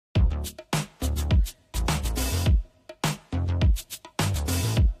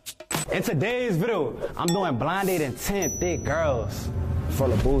In today's video, I'm doing blind dating 10 thick girls for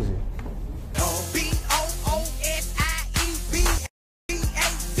the boosie.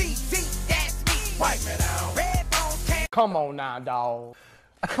 Come on now, dog.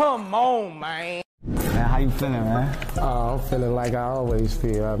 Come on, man. Man, how you feeling, man? I'm feeling like I always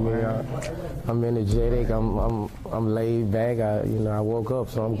feel. I mean, I'm energetic. I'm laid back. I woke up,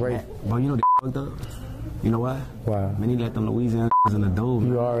 so I'm great. But you know they fucked up. You know why? Why? Man, he let them Louisiana in the door.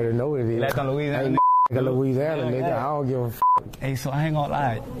 You already know what it is. Let them Louisiana. Louisiana nigga. I don't give a f. Hey, so I ain't gonna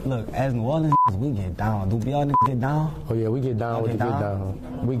lie. Look, as New Orleans, we get down. Do y'all niggas get down? Oh yeah, we get down with the get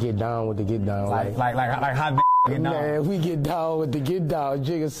down. We get down with the get down. Like how get down? Man, we get down with the get down.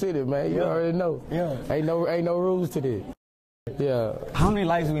 Jigga City, man. You already know. Yeah. Ain't no rules to this. Yeah. How many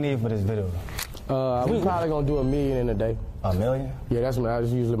likes we need for this video? We probably gonna do 1 million in a day. 1 million? Yeah, that's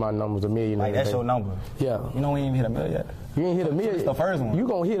usually my numbers. 1 million. Like that's your number? Yeah. You know we ain't even hit 1 million yet. You ain't hit 1 million. It's the first one. You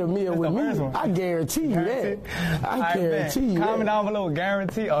gonna hit 1 million with me? I guarantee you that. I guarantee you that. Comment down below,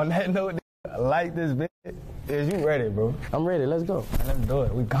 guarantee on that note. Like this video. Is you ready, bro? I'm ready. Let's go. Let's do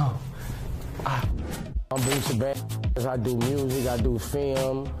it. We go. I'm boosie badazz. I do music. I do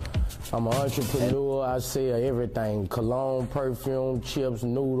film. I'm an entrepreneur. I sell everything: cologne, perfume, chips,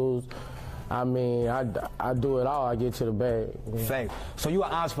 noodles. I mean, I do it all. I get to the bag. Thanks. So you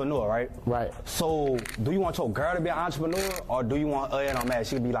an entrepreneur, right? Right. So do you want your girl to be an entrepreneur, or do you want her on that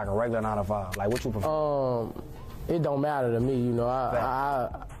she could be like a regular 9 to 5? Like what you prefer? It don't matter to me. You know,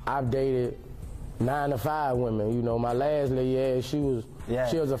 I've dated 9 to 5 women. You know, my last lady, she was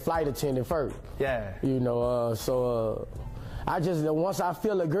a flight attendant first. Yeah. You know, I just, once I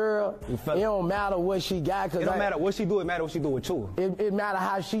feel a girl, it don't matter what she got. Cause it don't matter what she do, it matter what she do with you. It matter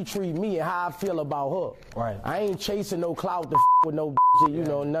how she treat me and how I feel about her. Right. I ain't chasing no clout to with no you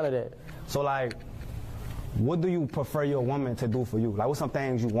know, none of that. So like, what do you prefer your woman to do for you? Like, what's some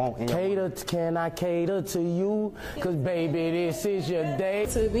things you want in your woman? Can I cater to you? Cause baby, this is your day.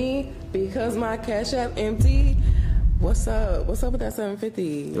 To me, because my cash app empty. What's up? What's up with that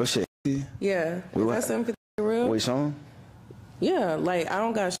 750? Your shit. Yeah. Is that 750 real? Wait, Sean? Yeah, like I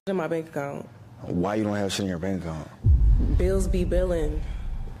don't got shit in my bank account. Why you don't have shit in your bank account? Bills be billing.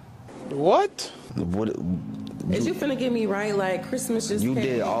 What? Is you finna get me right? Like Christmas just You came.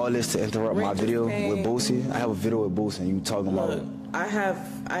 did all this to interrupt my video with Boosie? I have a video with Boosie and you talking about... I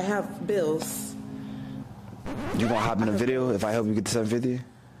have bills. You gonna hop in the video if I help you get to 750?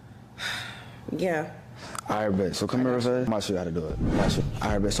 Yeah. Alright, bet. So come here, fast. I'm gonna show you how to do it.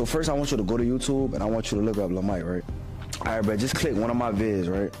 Alright, bet. So first I want you to go to YouTube and I want you to look up Lil Mike, right? Alright, bet. Just click one of my vids,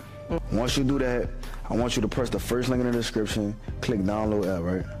 right? Once you do that, I want you to press the first link in the description, click download app,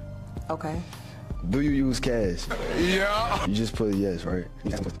 right? Okay. Do you use cash? Yeah. You just put yes, right?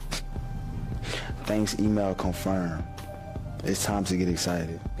 Thanks, email confirm. It's time to get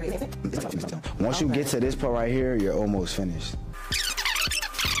excited. Once you get to this part right here, you're almost finished.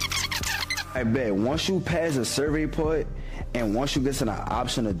 I bet once you pass the survey part, and once you get to the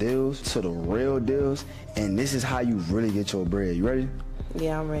option of deals, to the real deals, and this is how you really get your bread. You ready?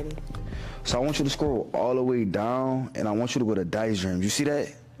 Yeah, I'm ready. So I want you to scroll all the way down, and I want you to go to Dice Dreams. You see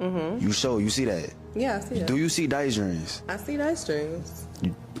that? Mm-hmm. You see that? Yeah, I see that. Do you see Dice Dreams? I see Dice Dreams.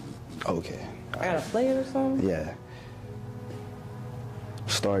 Okay. I gotta play it or something? Yeah.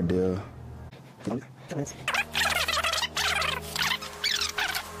 Start deal.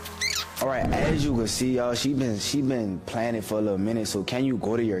 All right, as you can see, y'all, she been planning for a little minute. So can you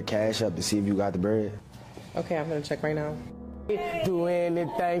go to your Cash App to see if you got the bread? Okay, I'm gonna check right now. Do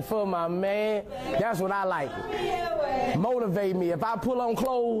anything for my man. That's what I like. Motivate me. If I pull on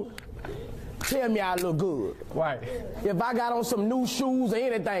clothes, tell me I look good. Right. If I got on some new shoes or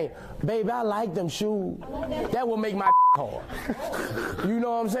anything, baby, I like them shoes. That will make my hard. You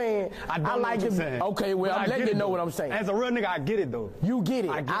know what I'm saying? I like them. Okay, well, I'm letting you know what I'm saying. As a real nigga, I get it though. You get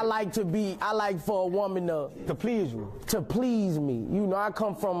it. I like for a woman to please you. To please me. You know, I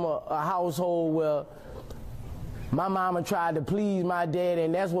come from a household where my mama tried to please my dad,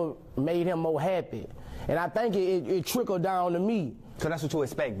 and that's what made him more happy. And I think it trickled down to me. So that's what you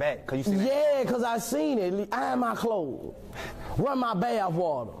expect back, cause you see that? Yeah, cause I seen it. Iron my clothes, run my bath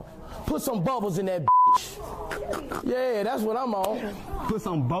water, put some bubbles in that bitch. Yeah, that's what I'm on. Put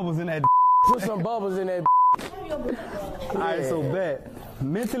some bubbles in that. Put some bubbles in that. All right, so bet.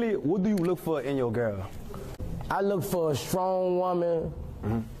 Mentally, what do you look for in your girl? I look for a strong woman,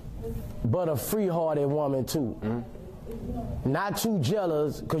 but a free-hearted woman too. Not too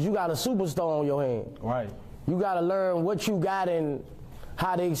jealous, cause you got a superstar on your hand. Right. You gotta learn what you got and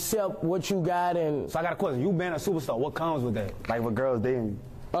how to accept what you got. And so I got a question. You being a superstar, what comes with that? Like with girls dating?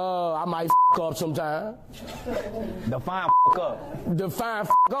 I might up sometime. Define up. Define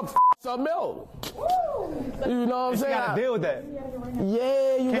up. something else. You know what I'm saying? You gotta deal with that.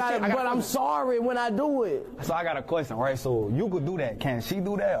 Yeah, you got it, but I'm sorry when I do it. So I got a question, right? So you could do that. Can she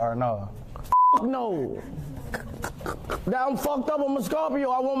do that or no? No. Now I'm fucked up. I'm a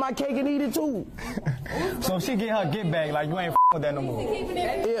Scorpio. I want my cake and eat it too. So if she get her get back, like you ain't with that no more.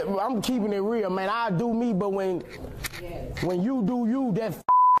 Yeah, I'm keeping it real, man. I do me, but when you do you, that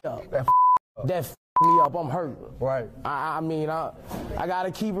up. That me up. I'm hurt. Right. I mean, I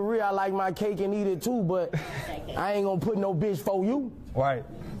gotta keep it real. I like my cake and eat it too, but I ain't gonna put no bitch for you. Right.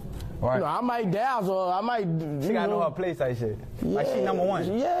 Right. You know, I might dazzle her. I might. She gotta know her place, type shit. Yeah, like she number one.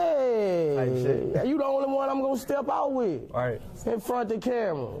 Yeah. Type shit. You the only one I'm gonna step out with. Right. In front of the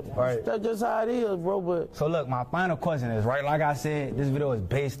camera. Right. That's just how it is, bro. But so look, my final question is, right, like I said, this video is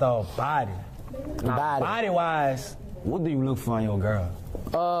based off body. Now, body-wise, what do you look for in your girl?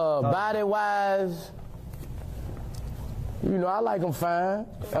 Body-wise, you know, I like them fine,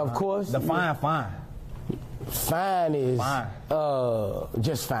 of course. Define fine. Fine is fine.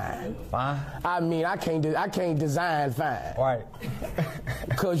 Just fine. Fine. I mean, I can't design fine. Right.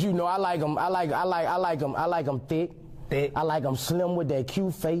 Cause you know, I like them. I like them thick. Thick. I like them slim with that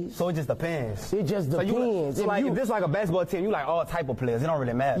cute face. So it just depends. It just depends. So like, if this like a basketball team, you like all type of players. It don't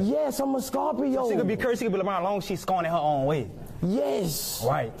really matter. Yes, I'm a Scorpio. So she could be Curry, she could be LeBron, as long as she's scoring in her own way. Yes.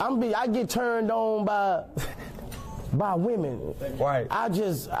 Right. I get turned on by women. Right. I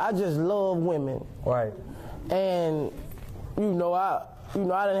just love women. Right. And you know, I done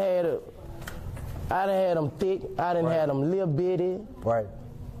had them thick. I done had them little bitty. Right.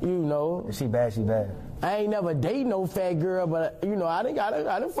 You know. If she bad, she bad. I ain't never date no fat girl, but you know, I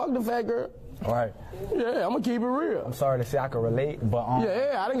done fucked a fat girl. Right. Yeah, I'm gonna keep it real. I'm sorry to say I can relate, but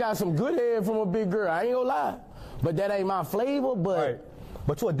yeah, I done got some good head from a big girl. I ain't gonna lie, but that ain't my flavor. But right.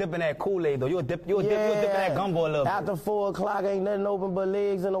 But you a dip in that Kool-Aid though. You a dip in that gumbo a little bit. After 4 o'clock, ain't nothing open but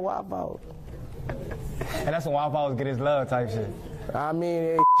legs and a Waffle House. And that's when Waffle House get his love type shit. I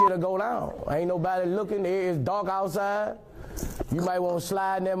mean, shit'll go down. Ain't nobody looking. It's dark outside. You might want to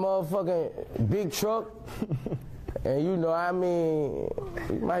slide in that motherfucking big truck. And you know, I mean,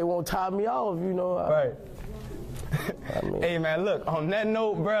 you might want to top me off, you know. Right. I mean, hey man, look, on that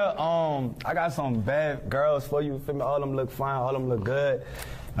note, bro, I got some bad girls for you, feel me? All them look fine, all them look good.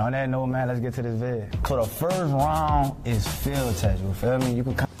 And on that note, man, let's get to this vid. So the first round is field test, you feel me? You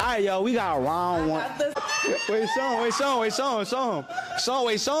can come. All right, yo, we got round one. Wait, show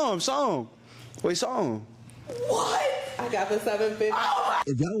him. What? I got the 750.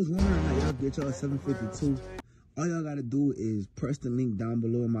 If y'all was wondering how y'all get y'all 752, all y'all gotta do is press the link down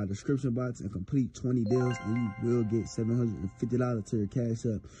below in my description box and complete 20 deals, and you will get $750 to your cash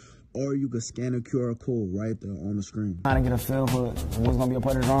up. Or you can scan a QR code right there on the screen. Trying to get a feel for what's gonna be a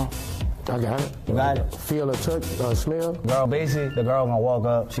part of this round. I got it. You got it? Feel a touch, smell? Girl, basically, the girl gonna walk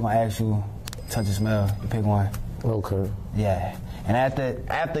up, she gonna ask you, touch or smell, you pick one. Okay. Yeah. And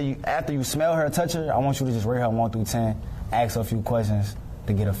after you smell her, touch her, I want you to just rate her 1 through 10, ask her a few questions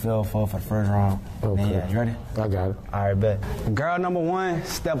to get a feel for the first round. Okay. Then, yeah, you ready? I got it. All right, bet. Girl number 1,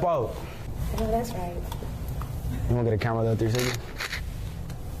 step out. Oh, that's right. You wanna get a camera there 360?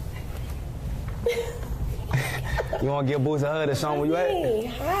 You wanna give Boosie a hug or something where you at? Hey,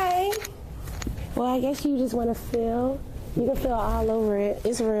 hi. Well, I guess you just wanna feel. You can feel all over it.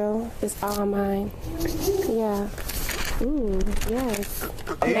 It's real. It's all mine. Yeah. Ooh, yes.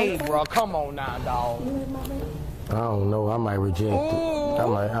 Hey, bro, come on now, dog. I don't know. I might reject it.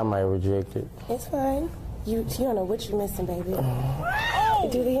 I might reject it. It's fine. You don't know what you're missing, baby. Oh.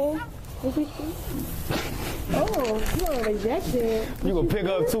 Do it again. Oh, you want to reject it. You gonna pick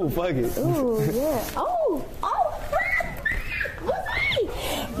up too, fuck it. Ooh, yeah. Oh.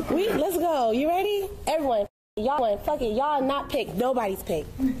 Let's go. You ready? Everyone, y'all, fuck it. Y'all not picked. Nobody's picked.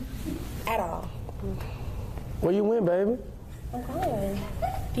 At all. Where you went, baby? I'm fine.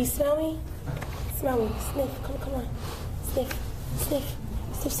 Do you smell me? Smell me. Sniff. Come on.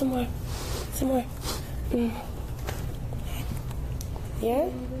 Sniff some more. Yeah?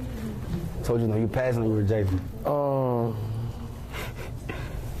 Told you, no, you passing or you rejecting.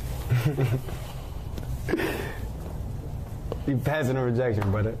 You passing or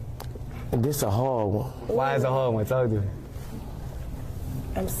rejection, brother? This a hard one. Why is it a hard one? Talk to me.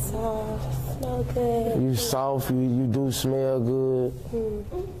 I'm soft, smell good. You soft, you do smell good.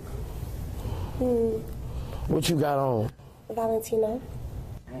 What you got on? Valentino.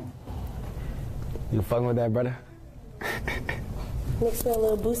 You fucking with that, brother? Mixed with a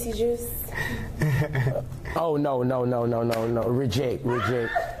little boosie juice. Oh, no. Reject.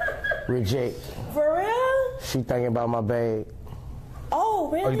 For real? She thinking about my bag. Oh,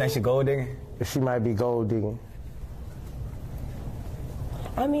 really? Oh, you think she gold digging? She might be gold digging.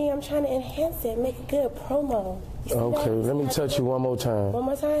 I mean, I'm trying to enhance it, make a good promo. Okay, let me touch you one more time. One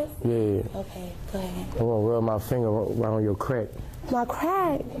more time? Yeah. Okay, go ahead. I want to rub my finger around your crack. My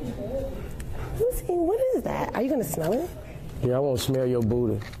crack? Let me see, what is that? Are you going to smell it? Yeah, I want to smell your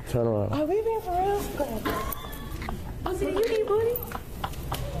booty. Turn around. Are we being for real? Go ahead. Oh, so you need booty?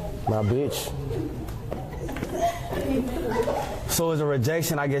 My bitch. So as a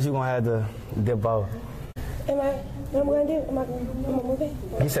rejection, I guess you're going to have to dip out. What am I going to do? Am I going to move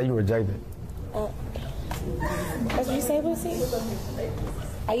it? He said you rejected. That's what you say, Boosie?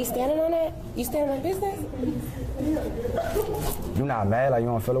 Are you standing on that? You standing on business? You not mad? Like you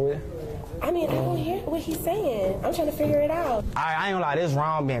don't feel it with it? I mean, I don't hear what he's saying. I'm trying to figure it out. I ain't gonna lie, this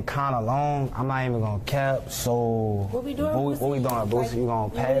round been kind of long. I'm not even gonna cap, so... What we doing, What we doing, Boosie? You gonna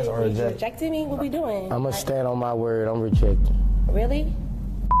pass or You reject? rejected me? What we doing? I'm going to stand on my word. I'm rejecting. Really?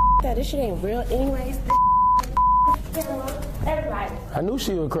 That this shit ain't real anyways. Everybody. I knew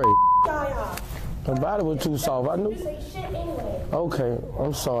she was crazy. Y'all. Her body was too soft. I knew. You say shit anyway. Okay,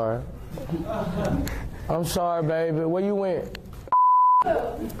 I'm sorry. I'm sorry, baby. Where you went?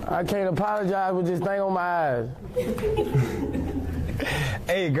 I can't apologize with this thing on my eyes.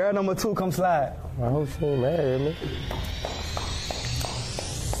 Hey, girl number 2, come slide. I hope she ain't mad at me.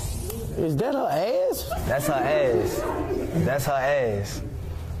 Is that her ass? That's her ass. That's her ass.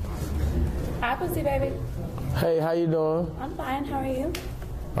 Hi, Pussy Baby. Hey, how you doing? I'm fine. How are you?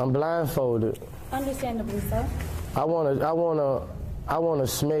 I'm blindfolded. Understandably so. I wanna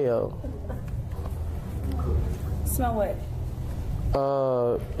smell. Smell what?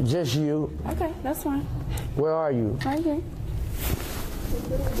 Just you. Okay, that's fine. Where are you? Right here.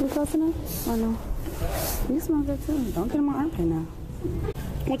 You close enough? Or no? You smell good too. Don't get in my armpit now.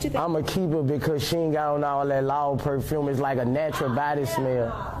 What you think? I'ma keep her because she ain't got on all that loud perfume. It's like a natural body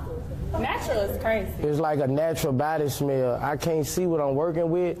smell. Natural is crazy. It's like a natural body smell. I can't see what I'm working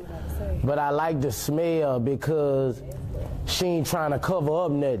with, but I like the smell because she ain't trying to cover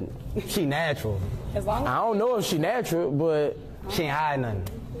up nothing. She natural. As long I as don't know if she natural, but She ain't hiding nothing.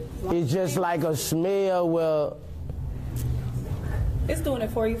 it's just like a smell where it's doing it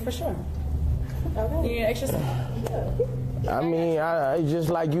for you for sure. Okay. You need extra stuff? I mean, it's just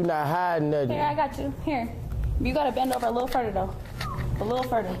like you not hiding nothing. Here, I got you. Here. You gotta bend over a little further though. A little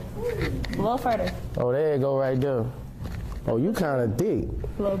further. A little further. Oh, there you go right there. Oh, you kind of thick.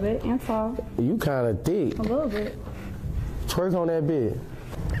 A little bit and tall. You kind of thick. A little bit. Twerk on that bit.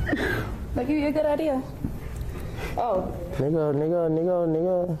 That give you a good idea. Oh.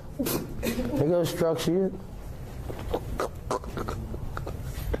 Nigga structure.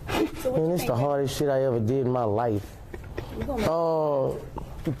 Man, it's the hardest shit I ever did in my life.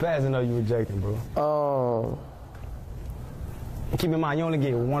 You passing or you rejecting, bro? Keep in mind, you only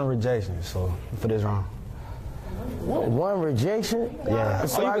get one rejection, so for this round. One rejection? Yeah. So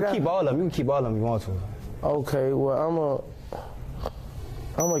So I you can got- keep all of them. You can keep all of them if you want to. Okay, well,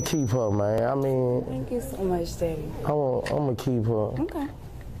 I'm gonna keep her, man. I mean, Thank you so much, Daddy. I'm gonna keep her. Okay.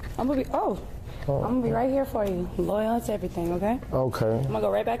 I'm gonna be right here for you. Loyal to everything, okay? Okay, I'm gonna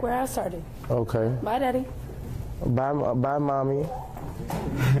go right back where I started. okay. Bye, Daddy. Bye, mommy.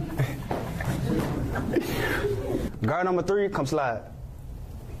 Girl number 3, come slide.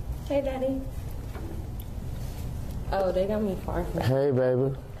 Hey, Daddy. Oh, they got me far from. Hey,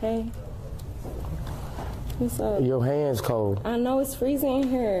 baby. Hey. What's up? Your hands cold. I know it's freezing in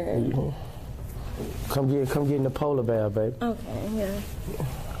here. Come get in the polar bear, baby. Okay, yeah.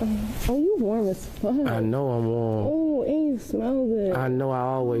 Oh, you warm as fuck. I know I'm warm. Oh, and you smell good. I know I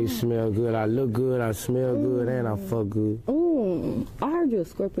always smell good. I look good, I smell good, and I fuck good. Oh, I heard you a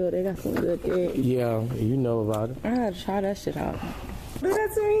Scorpio. They got some good dick. Yeah, you know about it. I gotta try that shit out. Do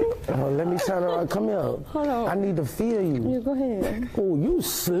that to me. Let me turn around. Come here. Hold on. I need to feel you. Yeah, go ahead. Oh, you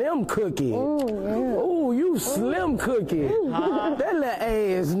slim cookie. Oh, yeah. Oh, you slim cookie. That little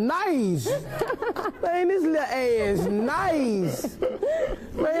ass nice. Man, this little ass nice.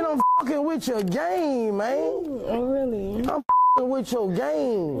 Man, I'm fucking with your game, man. Oh, really? I'm fucking with your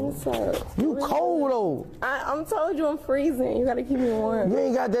game. What's up? You cold, though. I'm told you I'm freezing. You gotta keep me warm. You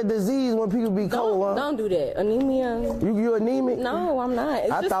ain't got that disease when people be cold, huh? Don't do that. Anemia. You anemic? No, I'm not.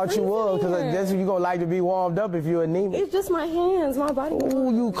 It's I just thought you was, because freezing that's here. if you gonna like to be warmed up if you anemic. It's just my hands, my body.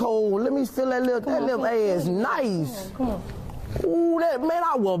 Ooh, you cold. Let me feel that little ass nice. Come on. Ooh, that man,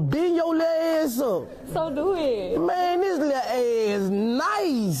 I will bend your little ass up. So do it. Man, this little ass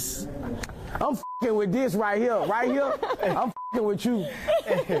nice. I'm fucking with this right here. I'm fucking with you.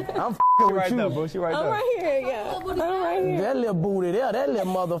 I'm fucking with Right you. there, bro. She right I'm there. right here, yeah. I'm right here. That little booty there, that little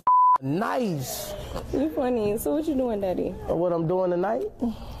mother nice. You funny. So what you doing, Daddy? What I'm doing tonight?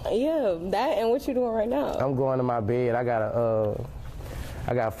 Yeah, that and what you doing right now? I'm going to my bed. I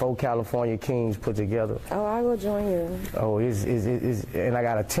I got 4 California Kings put together. Oh, I will join you. Oh, and I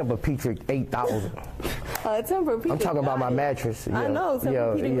got a Tempur-Pedic 8000. Tempur-Pedic. I'm talking about my mattress. I know,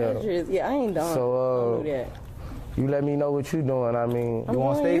 Tempur-Pedic mattress. Yeah, I ain't done. So, I do that. You let me know what you doing. I mean, you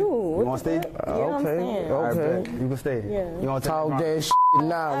want to stay? You want to stay? Yeah, okay. Okay. You can stay. Yeah. You want to talk that shit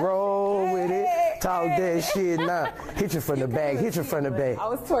now? Roll with it. Talk that shit now. Hit you from the back. Hit you from the back. I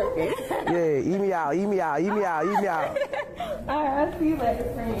was twerking. Yeah. Eat me out. Eat me out. Eat me out. Eat me out. All right, I'll see you later,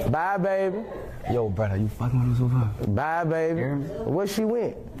 friend. Bye, baby. Yo, brother, you fucking with us so far? Bye, baby. Where she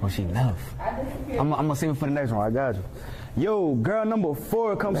went? Oh, she left. I'm gonna save it for the next one. I got you. Yo, girl number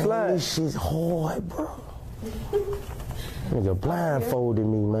 4, come slide. This shit's hard, bro. Nigga blindfolded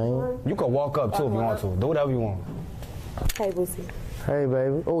me, man. You can walk up too if you want to. Do whatever you want. Hey, Boosie. Hey,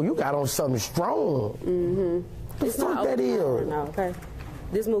 baby. Oh, you got on something strong. Mm-hmm. What the fuck that is? No, okay.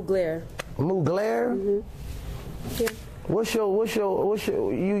 This Mugler. Mugler? Mm-hmm. Yeah. What's your,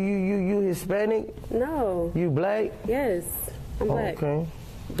 you Hispanic? No. You black? Yes. I'm black. Okay.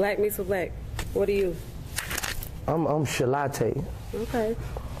 Black mixed with black. What are you? I'm Shalate. Okay.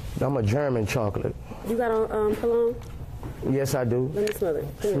 I'm a German chocolate. You got on cologne? Yes, I do. Let me smell it.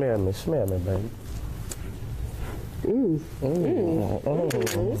 Smell me, baby. It's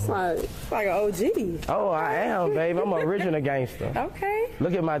like an OG. Oh, I am, babe. I'm an original gangster. Okay.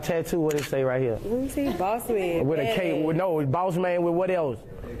 Look at my tattoo. What it say right here? Let me see. Boss man. With a K. No, boss man with what else?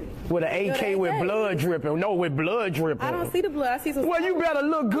 With an AK with blood dripping. No, with blood dripping. I don't see the blood. I see some. Well, you better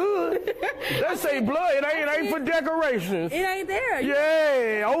look good. That say blood. It ain't for decorations. It ain't there.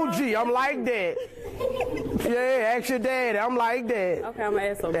 Yeah, OG. I'm like that. Yeah, ask your daddy. I'm like that. Okay, I'm gonna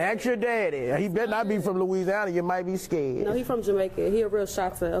ask him. Ask your daddy. He better not be from Louisiana. You might be scared. No, he from Jamaica. He a real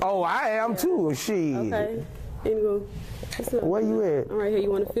shotter. Oh, I am too. Shit. Okay. Anywho. Where you at? I'm right here.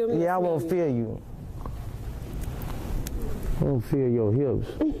 You want to feel me? Yeah, I won't feel you. I don't feel your hips.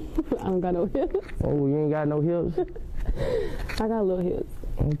 I don't got no hips. Oh, you ain't got no hips? I got little hips.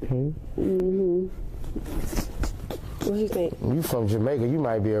 Okay. Mm-hmm. What you think? You from Jamaica, you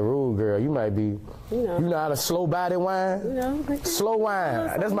might be a rude girl. You might be, you know how to slow body wine? You know. Like slow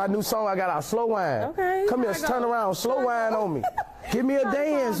wine. That's my new song I got out, slow wine. Okay. Come here, turn around, slow wine on me. Give me a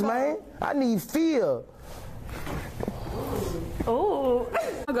dance, man. I need feel. Oh.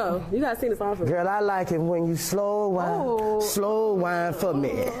 Go. You gotta sing the song for me. Girl, I like it when you slow wine for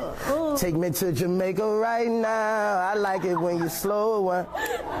me. Take me to Jamaica right now. I like it when you slow wine.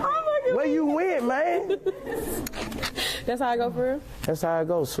 Where you went, man? That's how I go for real? That's how I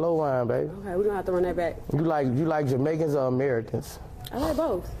go, slow wine, baby. Okay, we're gonna have to run that back. You like Jamaicans or Americans? I like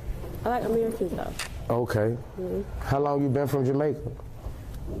both. I like Americans though. Okay. Mm-hmm. How long you been from Jamaica?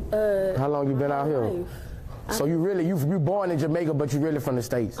 How long you been out here? Life. So you born in Jamaica, but you really from the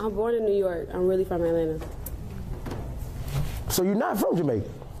States? I'm born in New York. I'm really from Atlanta. So you're not from Jamaica?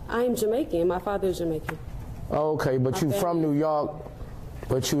 I'm Jamaican. My father is Jamaican. Okay, but you from New York,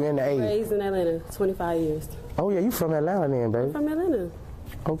 but you in the 80s. Raised in Atlanta, 25 years. Oh yeah, you from Atlanta then, baby. I'm from Atlanta.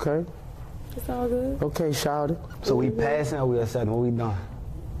 Okay. It's all good. Okay, shout it. So we passing or we accepting? What we done?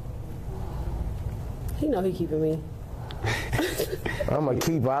 He know he keeping me. I'm a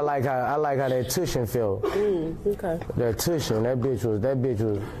keeper. I like how that tushin felt. Okay. That tushin, that bitch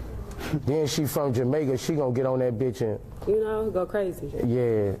was. Then she from Jamaica. She gonna get on that bitch and. You know, go crazy.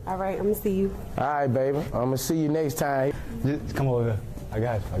 Yeah. All right, I'm gonna see you. All right, baby. I'm gonna see you next time. Just come over here. I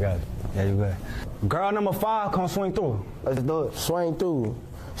got you. Yeah, you good. Girl number 5, come swing through. Let's do it. Swing through.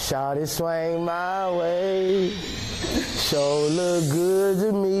 Shawty swing my way. Sure look good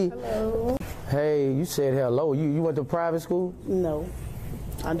to me. Hello. Hey, you said hello. You went to private school? No.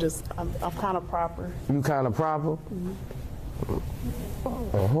 I'm kind of proper. You kind of proper? Mm-hmm.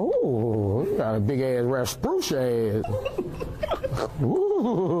 Oh, you got a big ass Rasputia ass.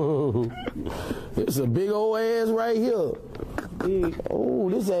 Ooh, it's a big old ass right here. Big. Oh,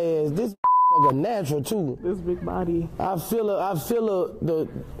 this fucking natural too. This big body. I feel the.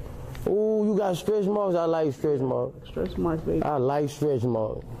 Oh, you got stretch marks. I like stretch marks. Stretch marks, baby. I like stretch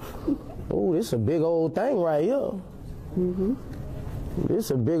marks. Oh, this a big old thing right here. Mhm.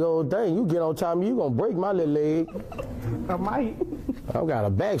 This a big old thing. You get on top of me, you gonna break my little leg. I might. I got a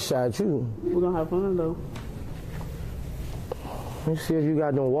back shot you. We're gonna have fun though. Let's see if you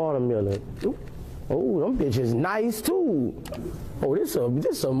got them watermelon. Oh, them bitches nice too. Oh, this a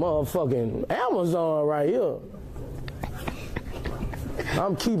motherfucking Amazon right here.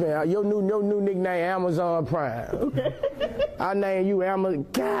 I'm keeping your new nickname Amazon Prime. Okay. I name you Amazon.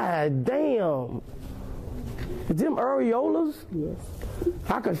 God damn. Is them areolas? Yes.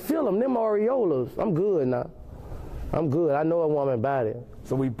 I can feel them areolas. I'm good now. I'm good. I know a woman body.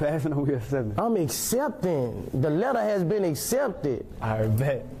 So we passing or we accepting? I'm accepting. The letter has been accepted. I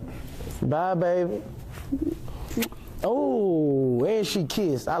bet. Bye, baby. Oh, and she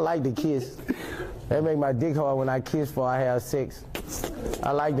kissed. I like to kiss. That make my dick hard when I kiss before I have sex.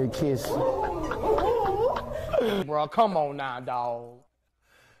 I like to kiss. Bro, come on now, dog.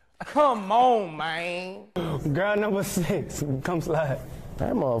 Come on, man. Girl number 6, come slide.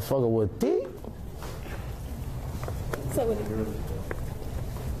 That motherfucker was thick. So with it.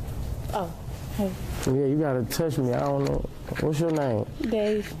 Oh, hey. Yeah, you gotta touch me. I don't know. What's your name?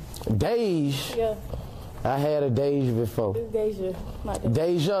 Dave. Deja. Yeah, I had a Deja before. it's Deja, not Deja.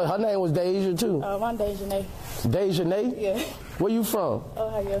 Deja. Her name was Deja too. My Deja Nay. Deja Nate? Yeah. Where you from?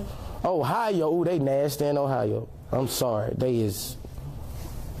 Ohio. Ohio. Ooh, they nasty in Ohio. I'm sorry. They is.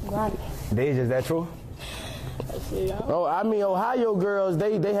 Right. Deja, is that true? Yeah. Oh, I mean, Ohio girls,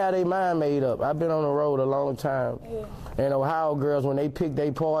 they had their mind made up. I've been on the road a long time. Yeah. And Ohio girls, when they pick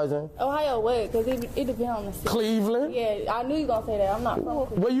their poison. Ohio what? Because it depends on the city. Cleveland? Yeah, I knew you were going to say that. I'm not from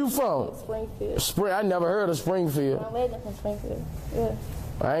Cleveland. Where you from? Springfield. I never heard of Springfield. I'm legend from Springfield. Yeah.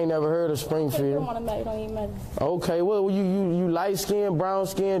 I ain't never heard of Put Springfield. them on the map. It don't even matter. Okay, well, you light skin, brown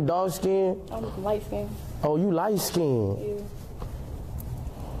skin, dark skin? I'm light skin. Oh, you light skin. Yeah.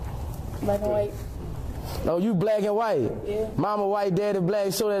 Black and white. Oh, you black and white? Yeah. Mama white, daddy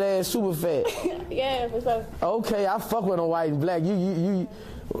black, so that ass super fat. Yeah, for sure. Okay, I fuck with them white and black.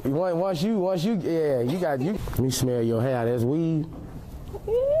 Once you, yeah, you got you. Let me smell your hair. That's weed.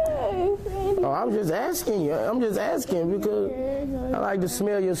 Yeah. Oh, I'm just asking you. I'm just asking because I like to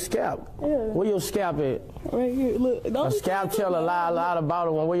smell your scalp. Yeah. Where your scalp at? Right here, look. A scalp tell a lot about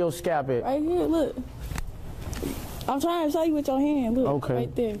it. Where your scalp at? Right here, look. I'm trying to show you with your hand. Look, Okay.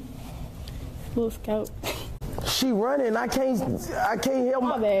 right there. Little scalp. She running. I can't help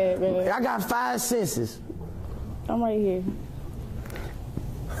My bad, baby. I got 5 senses. I'm right here.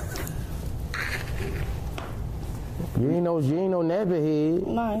 You ain't no nappy head.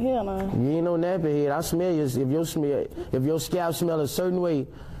 Nah, hell nah. You ain't no nappy head. I smell you. If your scalp smell a certain way.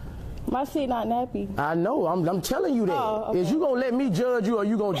 My shit not nappy. I know. I'm telling you that. Oh, okay. Is you gonna let me judge you or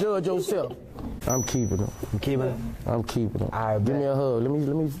you gonna judge yourself? I'm keeping them. You keeping it? I'm keeping them. All right, Give bet. me a hug.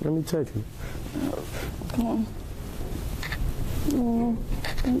 Let me touch you. Come on.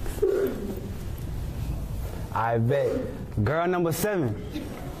 Thanks. I bet. Girl number 7.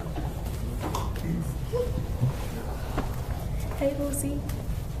 Hey, Boosie.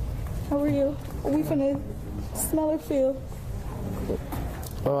 How are you? We finna smell or feel?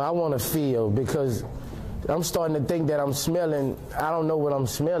 I want to feel because I'm starting to think that I'm smelling. I don't know what I'm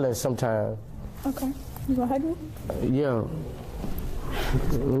smelling sometimes. Okay. You gonna hug me? Yeah.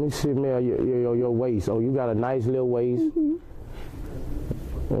 Let me smell your waist. Oh, you got a nice little waist. Mm-hmm.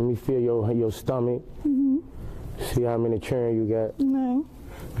 Let me feel your stomach. Mm-hmm. See how many churn you got. No.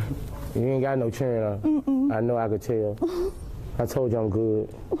 You ain't got no churn, huh? Mm-mm. I know, I could tell. I told you I'm good.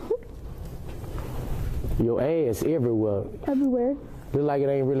 Your ass everywhere. Everywhere. Look like it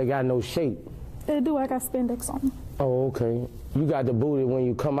ain't really got no shape. It do. I got spandex on. Oh, okay. You got the booty when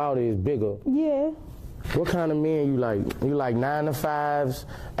you come out is bigger. Yeah. What kind of men you like? You like 9-to-5s,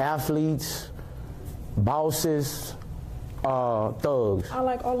 athletes, bosses, thugs? I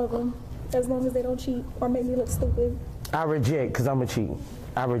like all of them, as long as they don't cheat or make me look stupid. I reject, because I'm a cheat.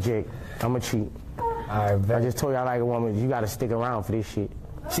 I reject. I'm a cheat. I bet. I just told you I like a woman. You got to stick around for this shit.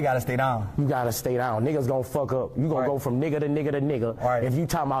 She gotta stay down. You got to stay down. Niggas gonna fuck up. You gonna go from nigga to nigga to nigga. Right. If you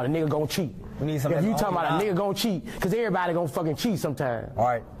talking about a nigga gonna cheat. We need something If you that's talking about only a nigga gonna cheat, because everybody gonna fucking cheat sometime. All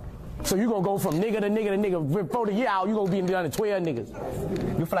right. So you gonna go from nigga to nigga to nigga. Before the year out, you gonna be down to 12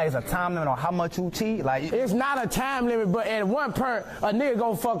 niggas. You feel like it's a time limit on how much you cheat? Like It's not a time limit, but at one point, a nigga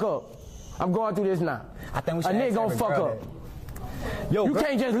gonna fuck up. I'm going through this now. I think we A should nigga ask gonna every fuck girl up. that. Yo, You girl,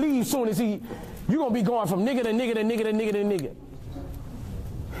 can't just leave soon as you gonna be going from nigga to nigga to nigga to nigga to nigga.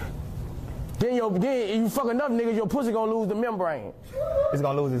 Then you fuck enough niggas, your pussy gonna lose the membrane. he's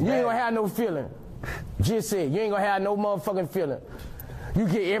gonna lose his You ain't bag. gonna have no feeling. Just said, you ain't gonna have no motherfucking feeling. You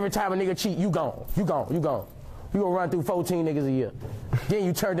get every time a nigga cheat, you gone. You gone. You gone. You gonna run through 14 niggas a year. Then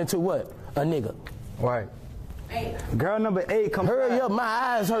you turned into what? A nigga. Right. Girl number 8, come Hurry back. up, my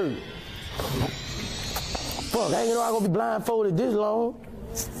eyes hurt. Fuck, I ain't know I gonna be blindfolded this long.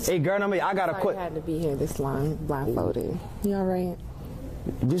 Hey, girl number 8, I got a Sorry quick. you had to be here this long, blindfolded. You all right?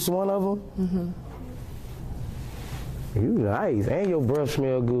 This one of them? You nice, and your breath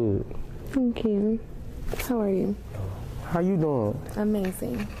smell good. Thank you. How are you? How you doing?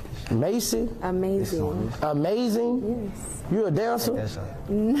 Amazing. Macy? Amazing. Amazing? Yes. You a dancer?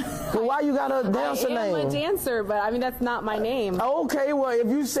 No. But why you got a dancer name? I'm a dancer, but I mean that's not my name. Okay, well if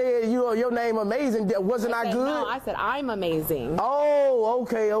you said your name Amazing, wasn't I good? No, I said I'm amazing. Oh,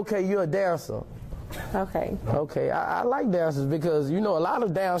 okay, you're a dancer. Okay. Okay, I like dancers because you know a lot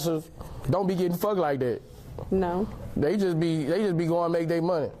of dancers don't be getting fucked like that. No. They just be going to make their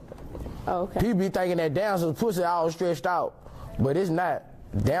money. Oh, okay. People be thinking that dancers pussy all stretched out, but it's not.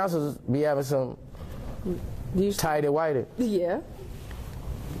 Dancers be having some tighty whitey. Yeah.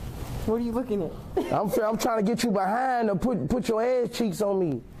 What are you looking at? I'm trying to get you behind and put your ass cheeks on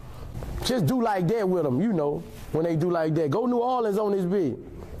me. Just do like that with them, you know, when they do like that. Go New Orleans on this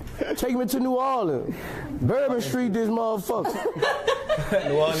bitch. Take me to New Orleans. Bourbon Street, this motherfucker.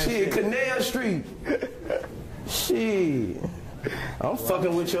 New Orleans. Shit, Canal Street. Shit. I'm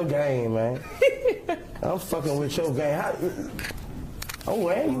fucking with your game, man. I'm fucking with your game. Oh,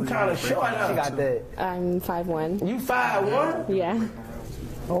 man, you kind of short. She got that. I'm 5'1". You 5'1"? Yeah.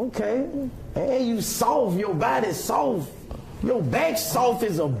 Okay. And you soft. Your body's soft. Your back soft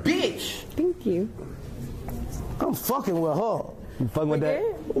as a bitch. Thank you. I'm fucking with her. You fucking with that?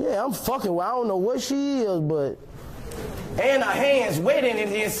 Yeah, I'm fucking with. I don't know what she is, but. And her hands wet in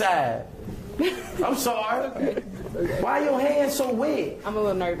the inside. I'm sorry. Why your hands so wet? I'm a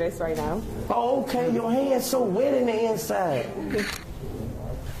little nervous right now. Oh, okay. Your hands so wet in the inside.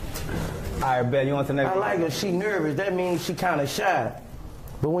 All right, bet. You want to the next? I like her. She nervous. That means she kind of shy.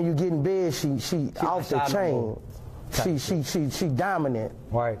 But when you get in bed, she off the chain. She dominant.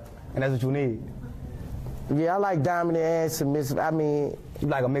 Right. And that's what you need. Yeah, I like dominant and submissive. I mean, you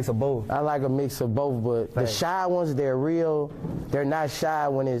like a mix of both. I like a mix of both, but the shy ones, they're real. They're not shy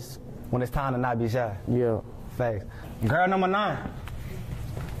when it's time to not be shy. Yeah. Facts. Girl number 9.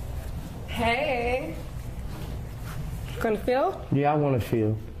 Hey. Gonna feel? Yeah, I want to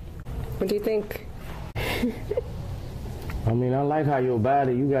feel. What do you think? I mean, I like how your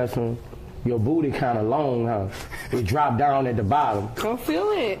body, you got your booty kind of long, huh? It dropped down at the bottom. I'll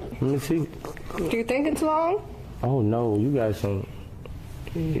feel it. Let me see. Do you think it's long? Oh, no, you got some,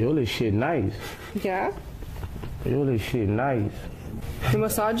 yo, this shit nice. Yeah? Yo, this shit nice. You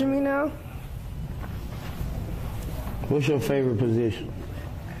massaging me now? What's your favorite position?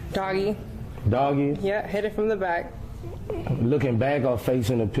 Doggy. Doggy? Yeah, hit it from the back. Looking back or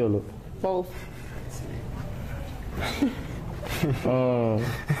facing the pillow? Both.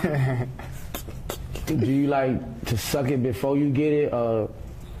 Do you like to suck it before you get it, or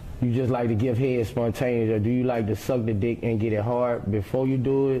you just like to give head spontaneous, or do you like to suck the dick and get it hard before you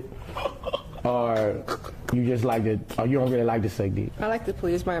do it, or you just like to, or you don't really like to suck dick? I like to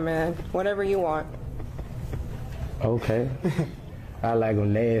please my man. Whatever you want. Okay. I like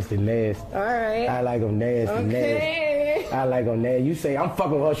them nasty. All right. I like them nasty. Okay. I like them nasty. You say, I'm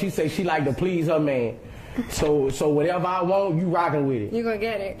fucking with her. She say she like to please her man. So whatever I want, you rocking with it. You gonna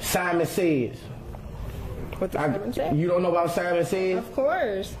get it. Simon Says. What does Simon say? You don't know about Simon Says? Of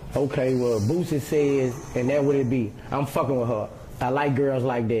course. Okay, well, Boosie says, and that would it be. I'm fucking with her. I like girls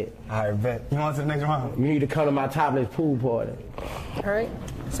like that. All right, bet. You want to the next round? You need to come to my topless pool party. All right.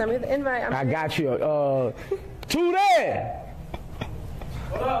 Send me the invite. I got you. To there.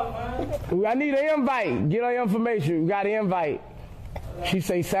 What up, man? I need an invite. Get her information. We got an invite. She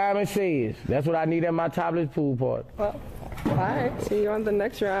say Simon Says. That's what I need at my topless pool party. Well, all right. See you on the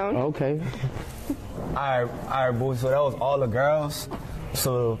next round. Okay. All right, boo. So that was all the girls.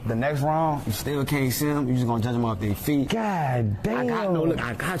 So the next round, you still can't see them. You just gonna judge them off their feet. God damn.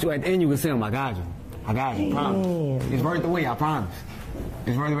 I got you. At the end, you can see them. I got you. Promise. It's worth the wait. I promise.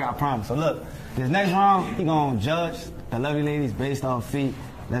 It's worth the wait. I promise. So look, this next round, he gonna judge the lovely ladies based off feet.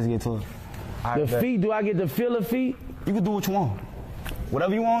 Let's get to it. The feet, do I get to feel the feet? You can do what you want.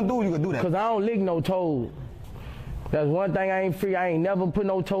 Whatever you want to do, you can do that. Because I don't lick no toes. That's one thing I ain't free. I ain't never put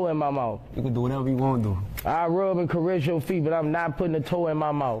no toe in my mouth. You can do whatever you want to do. I rub and caress your feet, but I'm not putting a toe in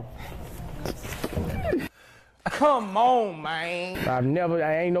my mouth. Come on, man. I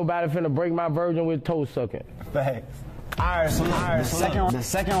ain't nobody finna break my virgin with toe sucking. Facts. All right, so the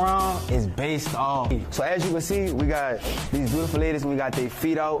second round is based off. So as you can see, we got these beautiful ladies and we got their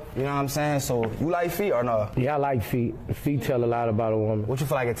feet out. You know what I'm saying? So you like feet or no? Yeah, I like feet. Feet tell a lot about a woman. What you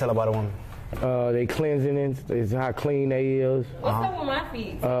feel like it tell about a woman? They cleansing is how clean they is. What's up with my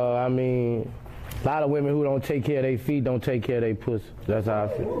feet? I mean, a lot of women who don't take care of their feet don't take care of their pussy. That's how I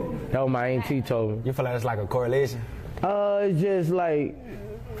feel. That's what my auntie told me. You feel like it's like a correlation? It's just like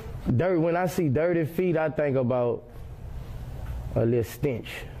dirt. When I see dirty feet, I think about a little stench.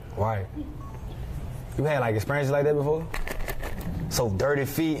 Right. You had like experiences like that before? So dirty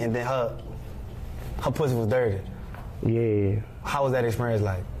feet and then her pussy was dirty. Yeah. How was that experience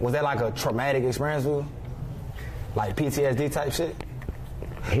like? Was that like a traumatic experience for you? Like PTSD type shit?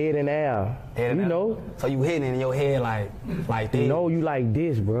 Head in the air. Head in you the air. know? So you hitting in your head like this? You know you like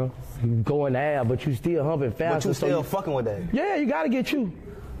this, bro. You go in the air, but you still humping fast. But you still fucking with that? Yeah, you gotta get you.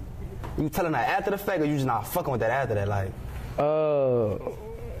 You telling that after the fact, or you just not fucking with that after that? Like,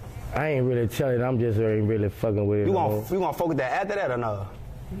 I ain't really telling. I'm just ain't really fucking with it. You gonna fuck with that after that or no?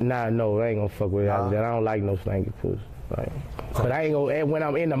 Nah, no, I ain't gonna fuck with it after that. I don't like no slanky pussy. Like, but I ain't gonna. When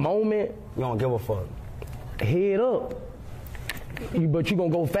I'm in the moment, you don't give a fuck. Head up. But you gonna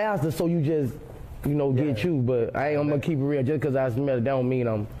go faster, so you just, get you. But I ain't gonna keep it real. Just cause I smell it, that don't mean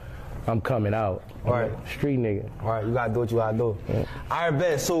I'm coming out. All right, street nigga. All right, you gotta do what you gotta do. Yeah. All right,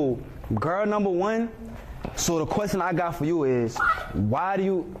 bet. So, girl number one. So the question I got for you is, why do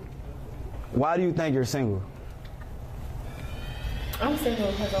you think you're single? I'm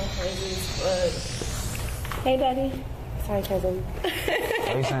single because I'm crazy. Hey, daddy. Sorry, cousin.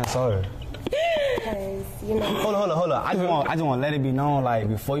 Why you saying sorry? Because, Hold on. I just want to let it be known, like,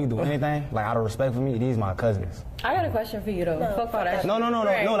 before you do anything, like, out of respect for me, these my cousins. I got a question for you though. Fuck all that. No,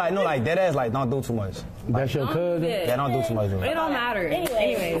 like dead ass, like, don't do too much. That's your cousin? Yeah, don't do too much. It don't matter.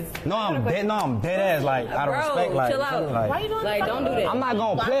 Anyways. No, I'm dead ass, like, out of respect, like, chill out. Why you doing like, don't do that. I'm not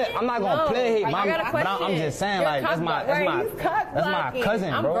gonna play hate, but I'm just saying, like, that's my cousin,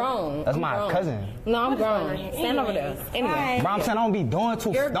 bro. I'm grown. That's my cousin. No, I'm grown. Stand over there. Anyway. Bro, I'm saying don't be doing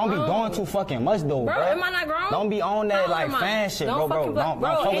too fucking much though, bro. Am I not grown? Don't be on that like fan shit, bro. Don't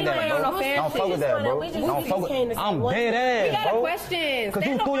fuck with that, bro. Don't fuck with that, bro. Don't fuck with. I'm dead ass, bro. We got questions. Cause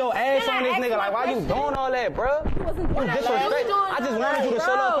you threw your ass on this nigga. Like, why you doing all that, bro? You disrespect. I just wanted you to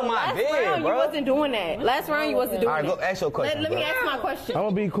show up for my bed, bro. You wasn't doing that. Last round you wasn't doing that. All right, go ask your question. Let me ask my question. I'm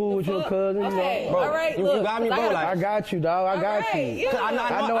gonna be cool with your cousin, Okay, bro. all right. You got me, bro. Like, I got you, dog. I got you.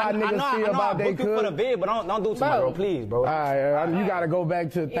 I know how niggas feel about their cousin. For the bed, but don't do too much, bro. Please, bro. All right, you gotta go back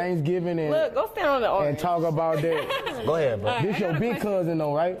to Thanksgiving and go stand on the orange and talk about that. Go ahead, bro. This your big cousin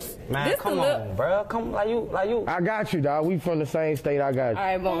though, right? Man, come on, bro. Come like you. I got you, dog. We from the same state. I got you. All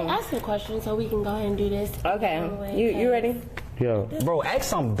right, boom. Ask a question so we can go ahead and do this. Okay. You ready? Yeah. Bro, ask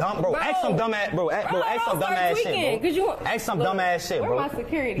some dumb, ask some dumb ass, ask some dumb ass shit, bro. Ask some dumb ass shit, bro. Where my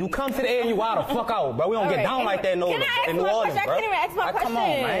security? You come to the air, you wild the fuck out, bro. We don't get down like that in New Orleans, bro. I can't even ask my question. Come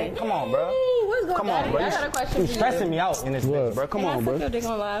on, man. Come on, bro. Come on, bro. I got a question. You stressing me out in this bitch, bro. Come on, bro. Can I suck your dick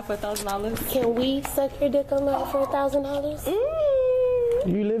on live for $1,000? Can we suck your dick on live for $1,000?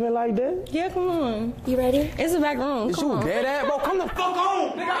 You living like that? Yeah, come on. You ready? It's a back room. Is you dead ass, bro? Come the fuck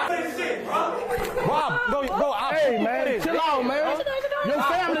on, nigga. I say shit, bro. Hey, man, chill out, man. Your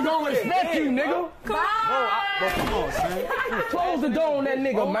family gonna respect you, nigga. Come on, son. Close the door on that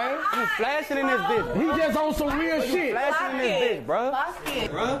nigga, man. You flashing in this bitch. He just on some real shit. Flashing in this bitch, bro.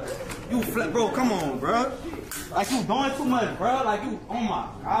 Bro, come on, bro. Like, you doing too much, bro. Like, you, oh my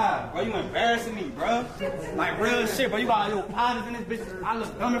God, bro. You embarrassing me, bro. Like, real shit, bro. You got your partners in this bitch. I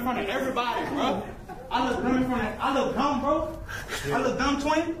look dumb in front of everybody, bro. I look dumb, bro. I look dumb,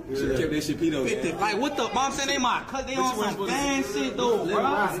 twin. You should keep that shit pedo. Like, what the, mom saying they my cousin. They on some fan shit, though, bro.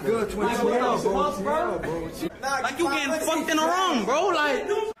 That's good, twin. Like, what the fuck, bro? Like, you getting fucked in the room, bro. Like,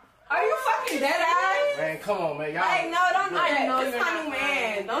 Are you fucking dead ass? Man, come on, man. Y'all. Hey, no, don't do that. This my new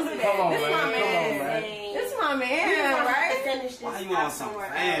man. Don't do that. Come on, This man. my Come man. on, man. This my man, right? why you on some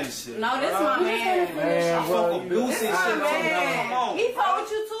fan shit? No, this my man. I fuck with boosie This shit, my bro. man. Come on. He told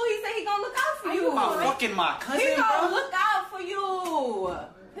you too. He said he gonna look out for you. I'm fucking my cousin, He gonna bro. look out for you.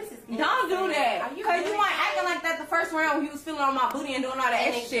 Don't do that. Cause you weren't acting like that the first round when he was feeling on my booty and doing all that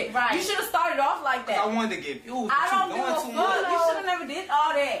extra shit. Right. You should have started off like that. I wanted to get views. I don't give doing a too fuck. much. You should have never did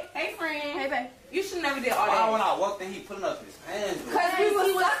all that. Hey, friend. Hey, babe. You should never did all Why that. when I walked in, he putting up his hands? Cause we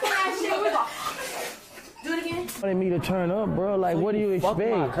was sucking that shit. We was do it again. Wanted me to turn up, bro. Like, what do you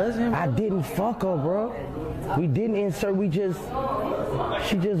expect? I didn't fuck her, bro. We didn't insert.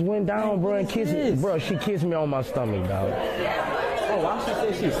 She just went down, bro, and kissed me. Bro, she kissed me on my stomach, dog. Oh,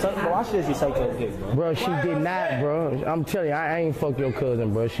 why should she suck your dick, bro? Bro, she did not, bro. I'm telling you, I ain't fuck your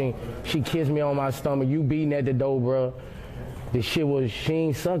cousin, bro. She kissed me on my stomach. You beating at the door, bro. The shit was, she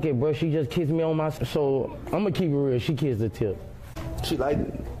ain't suck it, bro. She just kissed me on my, so I'm gonna keep it real. She kissed the tip. She like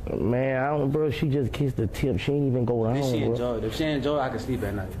it. Man, I don't, bro. She just kissed the tip. She ain't even go down, If she bro. enjoyed it. If she enjoyed it, I could sleep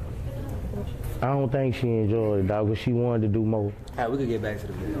at night. I don't think she enjoyed it, dog, but she wanted to do more. All right, we could get back to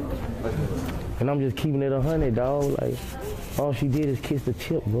the video. Let's go. And I'm just keeping it 100, dog. Like, all she did is kiss the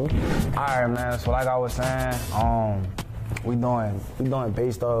tip, bro. All right, man. So like I was saying, we doing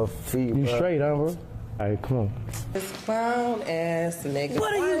based off feet. You bro. straight, huh, bro? All right, come on. This clown ass nigga.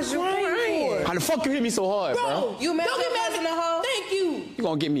 What are you crying for? How the fuck you hit me so hard, bro? You mad? Don't get mad at the hoe? Thank you. You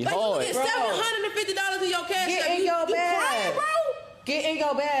gonna get me hard. Get $750 in your cash. Get in your bag. Crying, bro? Get in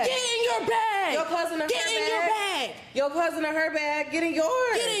your bag. Get in your bag. Your cousin in her bag. Get in your bag. Your cousin in her bag. Get in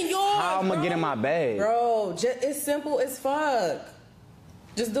yours. Get in yours. How am I get in my bag? Bro, it's simple as fuck.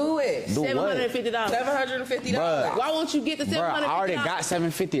 Just do it. Do what? $750. $750. Bruh. Why won't you get the $750? Bro, I already got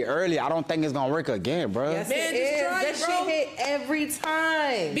 $750 early. I don't think it's gonna work again, bro. Yes, Man, it just is. try That it, bro. shit hit every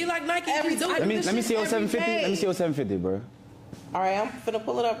time. Be like Nike. Every Just do time. it. Let me see your 750. Let me see your 750, bro. All right, I'm finna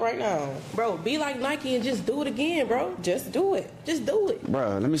pull it up right now. Bro, be like Nike and just do it again, bro. Just do it. Just do it.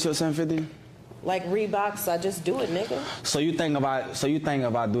 Bro, let me see your 750. Like Reeboks, I just do it, nigga. So you think if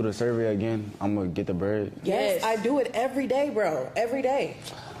I do the survey again, I'm gonna get the bread? Yes, I do it every day, bro. Every day.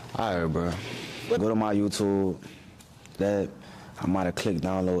 All right, bro. Go to my YouTube. That I might have clicked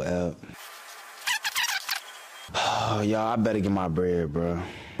download app. Oh, y'all, I better get my bread, bro. I'm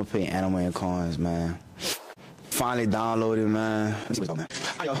gonna pay Animal Coins, man. Finally downloaded, man.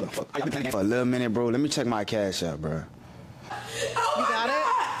 For a little minute, bro. Let me check my cash out, bro. You got it?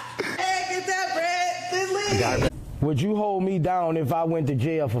 Hey, get that bread. This leave. Would you hold me down if I went to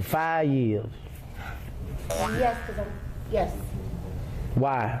jail for 5 years? Yes, yes.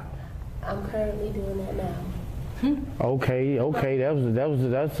 Why? I'm currently doing that now. Okay,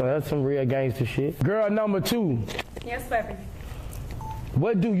 that's some real gangster shit. Girl number 2. Yes, baby.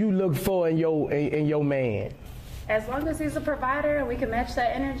 What do you look for in your man? As long as he's a provider and we can match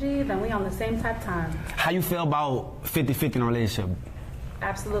that energy, then we on the same type time. How you feel about 50-50 in a relationship?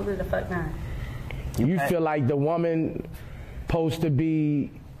 Absolutely the fuck not. You feel like the woman supposed to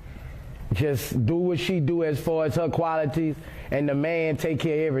be just do what she do as far as her qualities, and the man take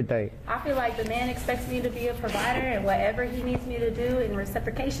care of everything? I feel like the man expects me to be a provider, and whatever he needs me to do in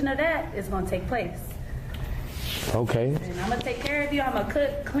reciprocation of that is going to take place. Okay. And I'm going to take care of you. I'm going to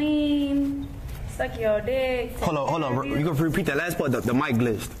cook, clean, suck your dick. Hold on. You can repeat that last part. The mic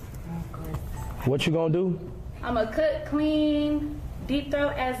glitched. What you gonna do? I'm going to cook, clean, deep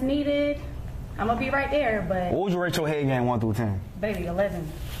throat as needed. I'm going to be right there, but... What would you rate your head game 1 through 10? Baby, 11.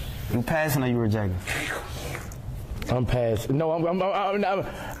 You passing or you rejecting? I'm passing. No, I'm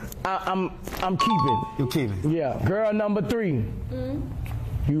keeping. You keeping? Yeah. Girl number 3.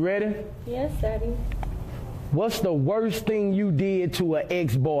 You ready? Yes, Daddy. What's the worst thing you did to an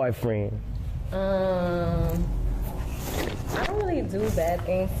ex-boyfriend? I don't really do bad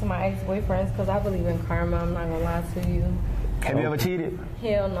things to my ex-boyfriends because I believe in karma. I'm not gonna lie to you. Have you ever cheated?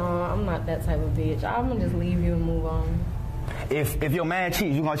 Hell no, I'm not that type of bitch. I'm gonna just leave you and move on. If your man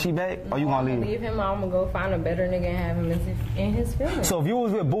cheats, you gonna cheat back or you gonna leave? Leave him. I'm gonna go find a better nigga and have him in his feelings. So if you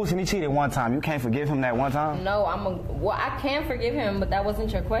was with Boosie and he cheated one time, you can't forgive him that one time? No, well, I can forgive him, but that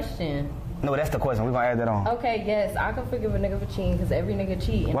wasn't your question. No, that's the question. We're gonna add that on. Okay, yes, I can forgive a nigga for cheating because every nigga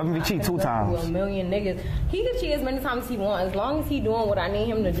cheat. What if he cheat 2 times? A million niggas. He can cheat as many times as he wants as long as he doing what I need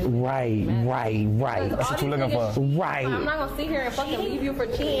him to do. Right. That's what you looking for. Right. I'm not gonna sit here and fucking leave you for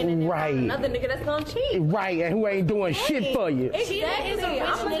cheating and then find another nigga that's gonna cheat. Right, and who ain't doing shit for you. Cheating is a rich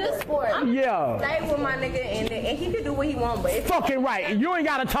nigga sport. Yeah. Stay with my nigga and he can do what he want, but it's fucking right. You ain't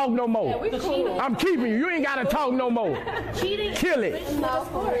gotta talk no more. Yeah, we cool. I'm keeping you. You ain't gotta talk no more. Cheating. Kill it. No,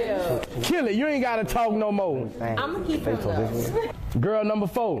 for real. Kill it. You ain't gotta talk no more. I'm gonna keep him though. Girl number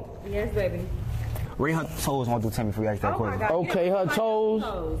 4. Yes, baby. Rate her toes 1 through 10 before you ask that question. Okay, her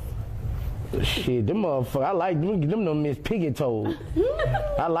toes. Shit, them motherfuckers. I like them Miss Piggy toes.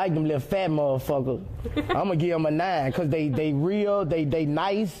 I like them little fat motherfuckers. I'm gonna give them a 9 because they real, they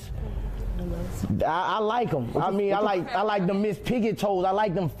nice. I like them. I mean, I like them Miss Piggy toes. I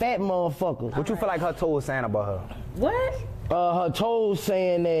like them fat motherfuckers. What you feel like her toes saying about her? What? Her toes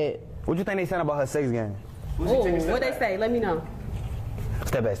saying that. What you think they saying about her sex game? What they say? Let me know.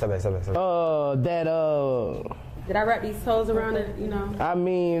 Step back. Did I wrap these toes around it? You know. I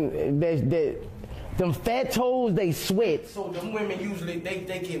mean, them fat toes, they sweat. So them women usually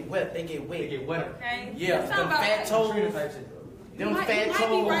they get wet. They get wetter. Okay. Yeah, them fat toes. Them fat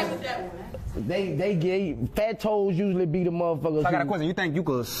toes. Right with that one. They get fat toes usually be the motherfuckers. So I got a question. You think you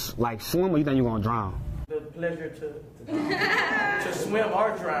could like swim or you think you gonna drown? The pleasure to swim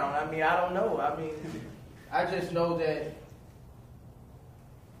or drown. I mean, I don't know. I mean, I just know that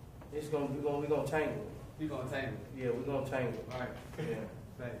we're gonna tangle. You gonna tangle? Yeah, we're gonna tangle. All right. Yeah.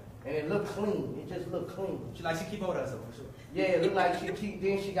 And it look clean. It just look clean. She keep hold of herself for sure. Yeah, it look like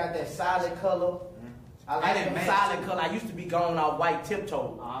then she got that solid color. I like them solid color. I used to be going out white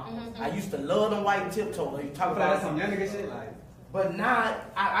tiptoe. I used to love them white tiptoe. You talk about some young nigga shit like. But now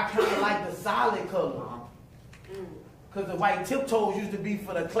I kind of like the solid color. Cause the white tiptoes used to be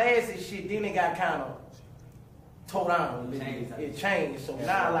for the classic shit. Then it got kind of tore down. It changed. So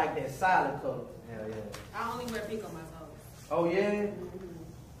now I like that solid color. Hell yeah. I only wear pink on my toes. Oh yeah.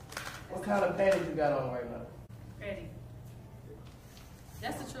 What kind of panties you got on right now? Ready.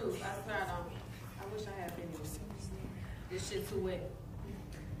 That's the truth. I swear I don't. I wish I had panties. This shit too wet.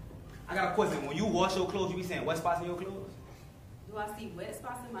 I got a question. When you wash your clothes, you be saying wet spots in your clothes? Do I see wet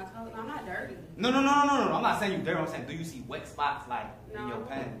spots in my clothes? No, I'm not dirty. No. I'm not saying you dirty. I'm saying, do you see wet spots like in your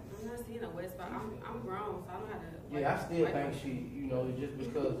pants? I'm not seeing a wet spot. I'm grown, so I don't have to. Yeah, I still think she, just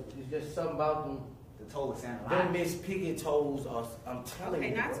because it's just something about them. The toes sound Them Miss Piggy toes are, I'm telling you.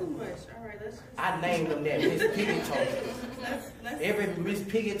 Okay, not bro. too much. All right, let's just. I named them that, Miss Piggy toes. let's Every Miss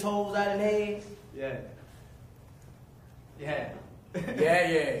Piggy toes I done had. Yeah. Yeah.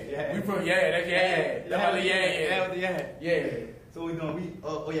 Yeah. We from that's Yeah. So we gonna be, I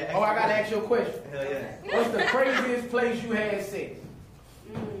gotta ask you a question. Hell yeah. What's the craziest place you had sex?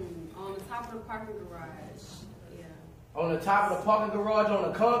 On the top of the parking garage. Yeah. On the top of the parking garage,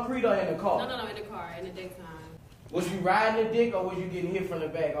 on the concrete or in the car? No, in the car, in the daytime. Was you riding the dick or was you getting hit from the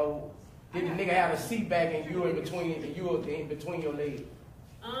back? Or did the nigga have a seat back and you were in between your legs?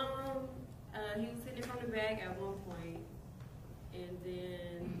 He was sitting from the back at one point, and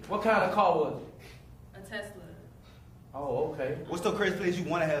then. What kind of car was it? A Tesla. Oh, okay. What's the craziest place you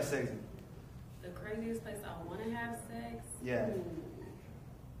want to have sex in? The craziest place I want to have sex? Yeah.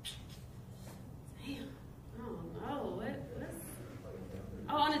 Damn. I don't know.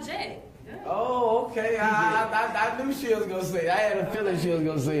 On a jet. Yeah. Oh, okay. I knew she was gonna say that. I had a feeling she was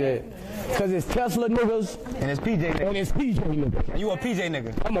gonna say that. Cause it's Tesla niggas and it's PJ niggas. You a PJ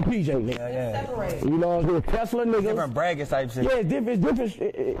nigga. I'm a PJ nigga. Yeah. You know what I'm saying? Tesla niggas. Different bragging type shit. Yeah, it's different.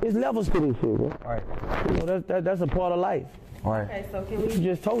 It's levels to this shit, bro. All right. You know, that's a part of life. All right. Okay, so can we?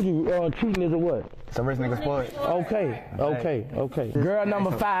 Just told you cheating is a what? It's a rich nigga sport. Okay. Girl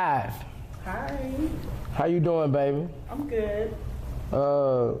number 5. Hi. How you doing, baby? I'm good.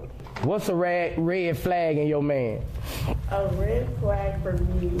 What's a red flag in your man? A red flag for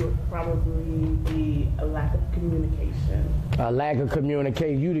me would probably be a lack of communication. A lack of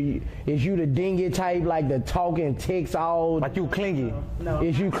communication. Is you the dingy type, like the talking text all? Like you clingy? No.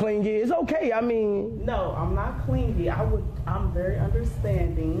 Is you clingy? It's okay. I mean. No, I'm not clingy. I'm very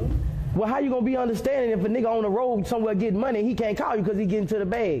understanding. Well, how you gonna be understanding if a nigga on the road somewhere getting money, he can't call you because he getting to the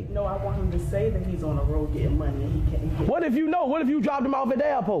bag? No, I want him to say that he's on the road getting money and he can't. What if you know? What if you dropped him off at the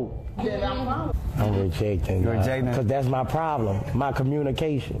airport? Then I'm wrong. I'm rejecting. You're rejecting? Because that's my problem. My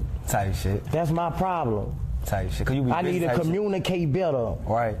communication. Type shit. That's my problem. Type shit. Cause you be I need to communicate better.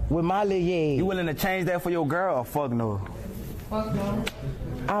 Right. With my little You willing to change that for your girl or fuck no? Fuck no.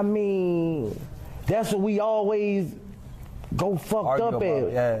 I mean, that's what we always go fucked Argue up about,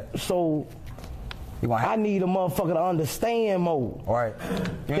 at. yeah. So I need a motherfucker to understand more. Right.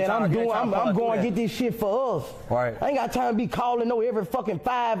 That I'm going to get this shit for us. Right. I ain't got time to be calling every fucking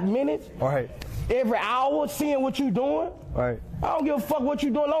 5 minutes. Right. Every hour, seeing what you doing. Right. I don't give a fuck what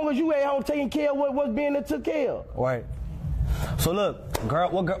you doing, as long as you at home taking care of what's being took care of. Right. So look, girl,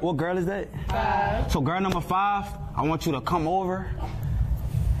 what girl is that? 5. So girl number 5, I want you to come over,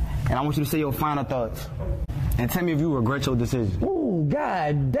 and I want you to say your final thoughts. And tell me if you regret your decision. Ooh,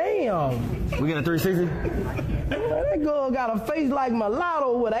 god damn. We get a 360? That girl got a face like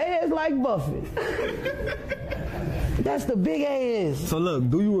mulatto with an ass like Buffett. That's the big ass. So look,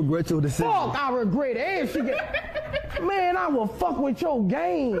 do you regret your decision? Fuck, I regret it. And she get, man, I will fuck with your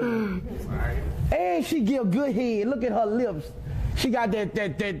game. And she give good head. Look at her lips. She got that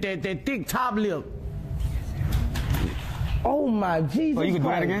thick top lip. Oh my Jesus. Oh, you can do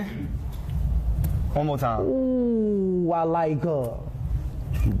that Christ. again? One more time. Ooh, I like her.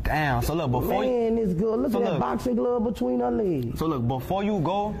 Damn. So look, before man, this girl, look at that boxing glove between her legs. So look, before you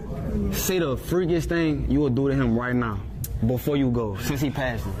go, say the freakiest thing you will do to him right now. Before you go, since he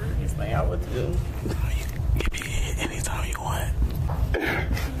passed you. Freakiest thing I would do. You can hit anytime you want.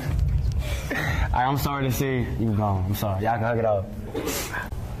 Alright, I'm sorry to see you gone. I'm sorry. Y'all can hug it up.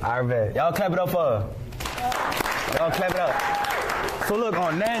 Alright, bet. Y'all clap it up for her. Y'all clap it up. So look,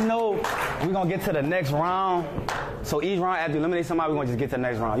 on that note, we're gonna get to the next round. So each round, after you eliminate somebody, we're gonna just get to the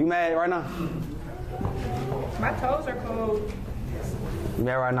next round. You mad right now? My toes are cold. You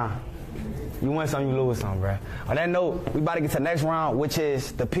mad right now? You win some, you lose some, bruh. On that note, we about to get to the next round, which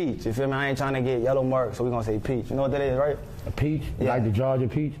is the peach. You feel me? I ain't trying to get yellow mark, so we're gonna say peach. You know what that is, right? A peach? Yeah. Like the Georgia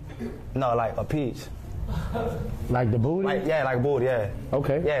peach? No, like a peach. Like the booty? Like booty, yeah.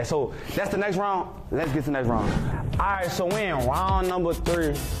 Okay. Yeah, so that's the next round. Let's get to the next round. All right, so we in round number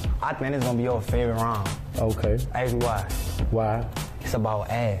 3. I think this is gonna be your favorite round. Okay. Ask me why. Why? It's about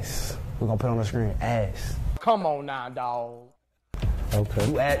ass. We're gonna put it on the screen, ass. Come on now, dog. Okay.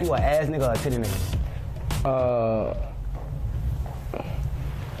 You an ass nigga or a titty nigga?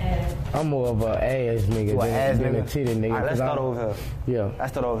 Ass. I'm more of a ass nigga than a titty nigga. All right, let's start over here. Yeah.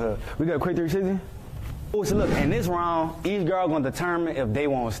 Let's start over here. We got a quick 360? Oh, so look, in this round, each girl gonna determine if they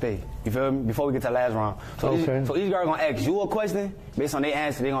won't stay. You feel me? Before we get to the last round. So, each girl gonna ask you a question. Based on their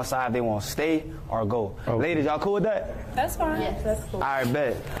answer, they gonna decide if they want to stay or go. Okay. Ladies, y'all cool with that? That's fine. Yes, that's cool. All right,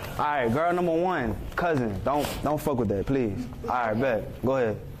 bet. All right, girl number 1, cousin. Don't fuck with that, please. All right, bet. Go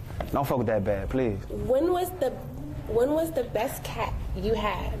ahead. Don't fuck with that bad, please. When was the best cat you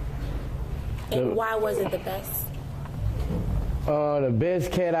had? And why was it the best? The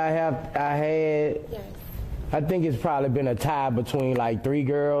best cat I had. Yes. I think it's probably been a tie between like 3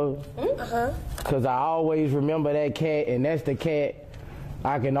 girls. Cause I always remember that cat, and that's the cat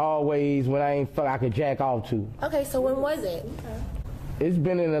I can always, when I ain't fuck, I could jack off to. Okay, so when was it? It's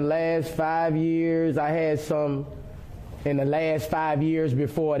been in the last 5 years. I had some in the last 5 years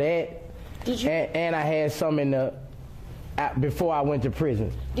before that. Did you? And I had some in the before I went to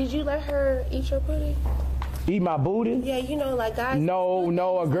prison. Did you let her eat your booty? Eat my booty? Yeah, you know, like guys. No.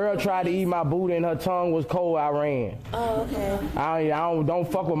 A girl tried to eat my booty and her tongue was cold. I ran. Oh, okay. I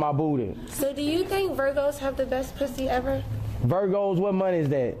don't fuck with my booty. So, do you think Virgos have the best pussy ever? Virgos, what month is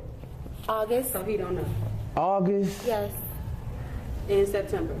that? August. So he don't know. August? Yes. In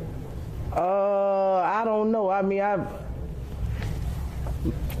September. I don't know. I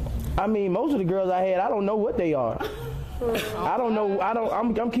mean, most of the girls I had, I don't know what they are. I don't know.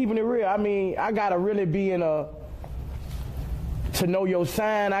 I'm keeping it real. I mean, I gotta really be to know your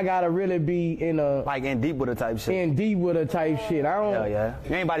sign. I gotta really be like in deep with a type shit. In deep with a type shit. I don't. Hell yeah.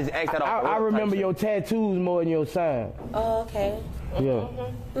 You ain't about to ask that off. I remember your tattoos more than your sign. Oh, okay. Yeah.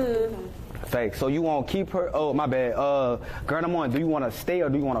 Thanks. So you want to keep her? Oh, my bad. Girl, I'm on. Do you want to stay or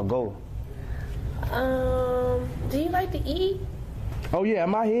do you want to go? Do you like to eat? Oh yeah,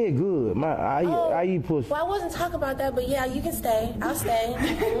 my head good. I eat pussy. Well, I wasn't talking about that, but yeah, you can stay. I'll stay.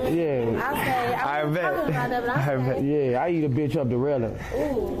 Yeah. I'll stay. I wasn't talking about that, but I'll stay. Yeah, I eat a bitch up the railing.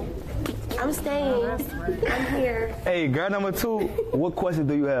 Ooh. I'm staying. I'm here. Hey, girl number 2, what question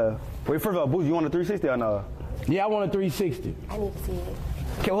do you have? Wait, first of all, Boosie, you want a 360 or no? Yeah, I want a 360. I need to see it.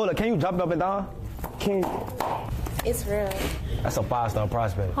 Hold up, can you jump up and down? It's real. That's a 5-star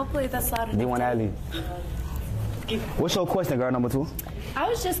prospect. Hopefully that's louder. D1 Alley. What's your question, girl number 2? I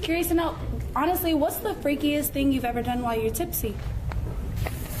was just curious to know, honestly, what's the freakiest thing you've ever done while you're tipsy?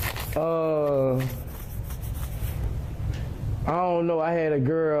 I don't know. I had a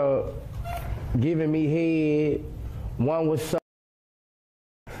girl giving me head. One was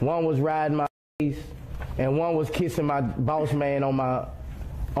riding my face, and one was kissing my boss man on my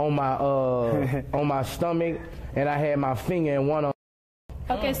stomach, and I had my finger in one of.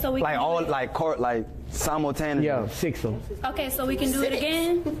 Okay, so we like can all like simultaneously. Yeah, 6 of them. Okay, so we can do it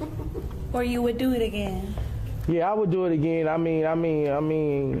again, or you would do it again? Yeah, I would do it again. I mean. All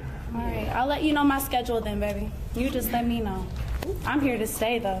right, I'll let you know my schedule then, baby. You just let me know. I'm here to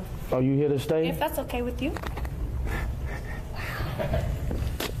stay though. Oh, you here to stay? If that's okay with you.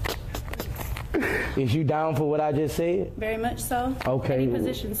 Is you down for what I just said? Very much so. Okay. Any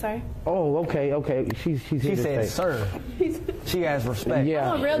position, sir. Oh, okay. She's here She to said, stay. sir. She has respect.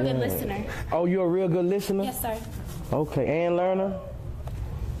 Yeah. I'm a real good listener. Oh, you're a real good listener? Yes, sir. Okay, and learner?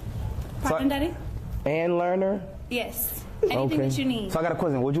 Pardon, Daddy? And learner? Yes. Anything that you need. So I got a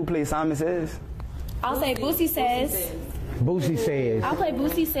question. Would you play Simon Says? I'll say Boosie Says. Boosie Says. I'll play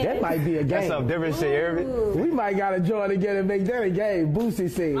Boosie Says. That might be a game. That's some different shit, Irvin. We might gotta join together and make that a game. Boosie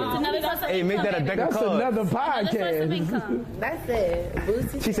Says. Hey, make that a deck of That's cards. another podcast. That's it.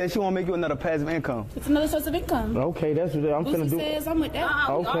 Boosie. She said she want to make you another passive income. It's another source of income. Okay, that's what I'm finna Boosie do. Says, I'm with that.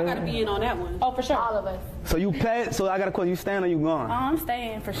 We all gotta be in on that one. Oh, for sure. All of us. So you pass. So I got a question. You staying or you gone? I'm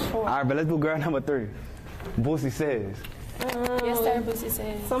staying for sure. All right, but let's do girl number 3. Boosie Says. Yes, sir, Boosie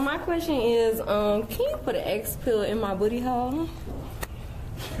Says. So my question is, can you put an X pill in my booty hole?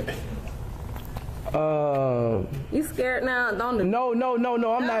 You scared now? No. I'm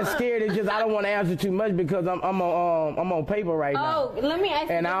not scared. It's just I don't want to answer too much because I'm on paper right now. Oh, let me ask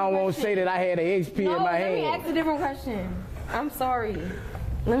you. And I don't want to say that I had an XP in my let me hand. ask a different question. I'm sorry.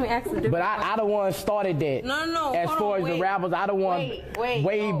 Let me ask a different But question. I don't want to started that. No. As hold far on, as wait. the rappers, I don't want Wait,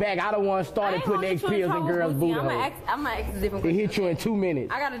 way back. I don't want to started putting X pills in girls' booty holes. I'm gonna ask a different It question. hit you in 2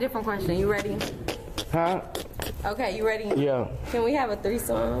 minutes. I got a different question. You ready? Huh? Okay, you ready? Yeah. Can we have a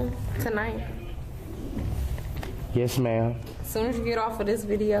threesome tonight? Yes, ma'am. As soon as you get off of this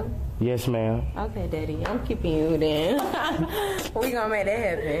video. Yes, ma'am. Okay, Daddy. I'm keeping you then. We gonna make that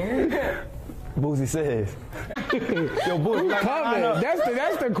happen. Boosie Says. Yo, Boosie, like, Coming.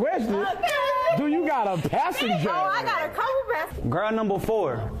 That's the question. Do you got a passenger? Oh, I got a couple passes. Girl number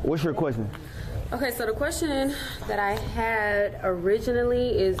 4. What's your question? Okay, so the question that I had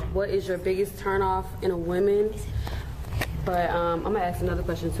originally is, what is your biggest turnoff in a woman? But I'm gonna ask another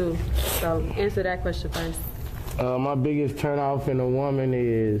question too. So answer that question first. My biggest turnoff in a woman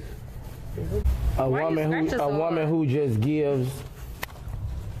is a woman who just gives.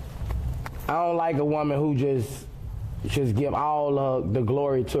 I don't like a woman who just give all the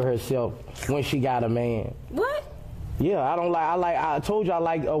glory to herself when she got a man. What? Yeah, I don't like. I told you I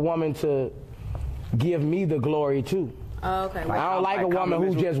like a woman to give me the glory too. Oh, okay. I don't like a woman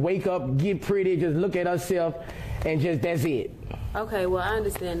who just wake up, get pretty, just look at herself, and just that's it. Okay, well I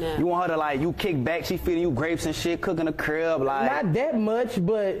understand that. You want her to like you kick back, she feeding you grapes and shit, cooking a crib, like not that much,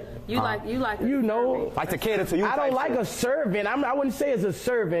 but you like you know, like to cater to you. I don't like a servant. I wouldn't say it's a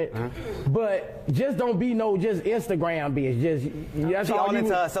servant, but just don't be no just Instagram bitch. Just that's she all you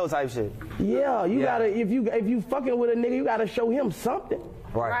into herself type shit. Yeah, you gotta if you fucking with a nigga, you gotta show him something.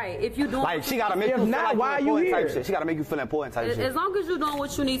 Right. If you doing like she gotta make you feel like why you here? Type shit. She gotta make you feel important type shit. As long as you're doing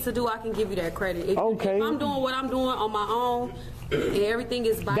what you need to do, I can give you that credit. If I'm doing what I'm doing on my own, and everything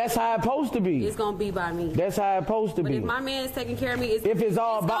is by that's how it's supposed to be. It's gonna be by me. That's how it's supposed to be. But if my man is taking care of me, it's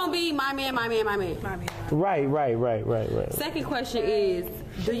gonna be my man. Right. Second question is,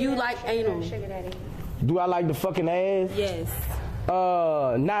 do you like anal? Do I like the fucking ass? Yes.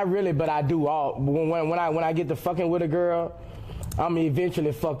 Not really, but I do. When I get to fucking with a girl, I'm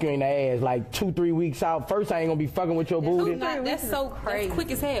eventually fuck you in the ass like 2-3 weeks out. First, I ain't gonna be fucking with your booty. That's so crazy. That's quick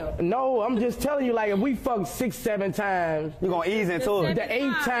as hell. No, I'm just telling you, like, if we fuck 6-7 times, you gonna ease into it. The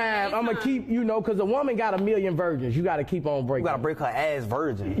 8th time, I'm gonna keep, because a woman got 1,000,000 virgins. You gotta keep on breaking. You gotta break her ass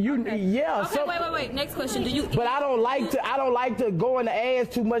virgin. Yeah. Okay, wait. Next question. Do you? But I don't like to go in the ass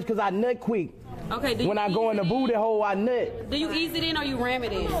too much because I nut quick. Okay. When I go in the booty hole, I nut. Do you ease it in or you ram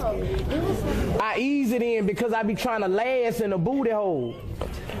it in? I ease it in because I be trying to last in the booty hole.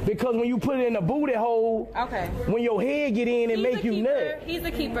 Because when you put it in the booty hole, when your head get in, it make you nut. He's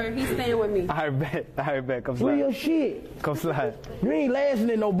a keeper. He's staying with me. I bet. Come slide. Real shit. Come slide. You ain't lasting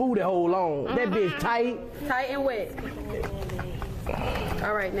in no booty hole long. That bitch tight. Tight and wet.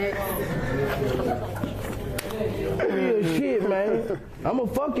 All right, next. Real shit, man. I'ma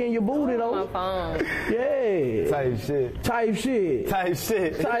fuck in your booty though. My phone. Yeah. Type shit.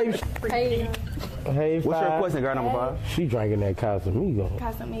 Hey, what's your question, girl number 5? She drinking that Casamigo.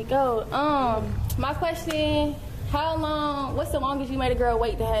 Casamigo. My question: what's the longest you made a girl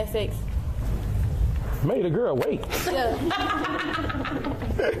wait to have sex? Made a girl wait? Yeah.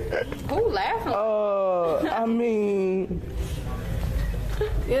 Who laughing? I mean.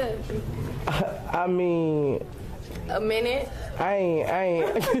 Yeah. I mean. A minute. I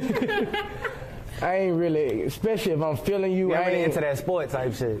ain't really, especially if I'm feeling you. I ain't really into that sport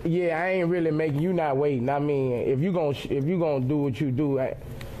type shit. Yeah, I ain't really making you not waiting. I mean, if you gonna do what you do,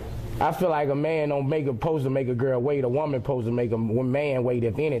 I feel like a man supposed to make a girl wait. A woman supposed to make a man wait,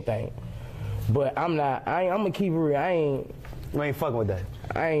 if anything. But I'm gonna keep it real. You ain't fucking with that.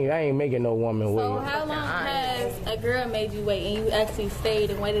 I ain't making no woman wait. So how long has a girl made you wait and you actually stayed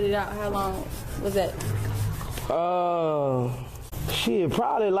and waited it out? How long was that? Shit,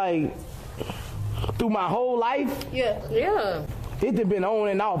 probably like through my whole life. Yeah. It had been on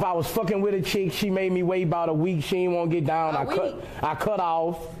and off. I was fucking with a chick. She made me wait about a week. She didn't want to get down. I cut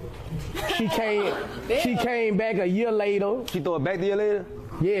off. She came back a year later. She throw it back a year later?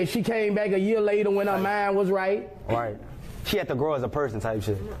 Yeah, she came back a year later when her mind was right. Right. She had to grow as a person type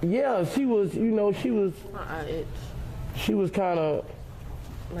shit. Yeah, she was kind of.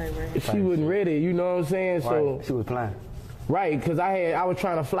 She wasn't ready, you know what I'm saying? Right. So she was playing. Right, because I was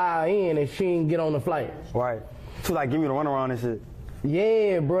trying to fly her in and she didn't get on the flight. Right. She was like, give me the runaround and shit.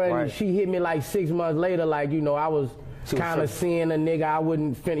 Yeah, bro. Right. And she hit me like 6 months later, like, I was kind of seeing a nigga I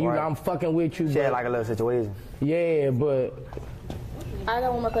wouldn't finish. Right. I'm fucking with you. She had like a little situation. Yeah, but I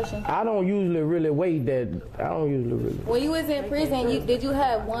got one more question. I don't usually really wait that. When you was in prison, did you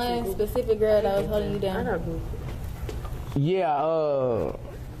have one specific girl that was holding you down? Yeah,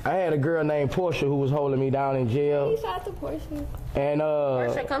 I had a girl named Portia who was holding me down in jail. Shout out to Portia. And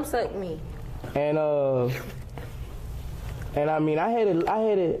Portia, come suck me. And I mean, I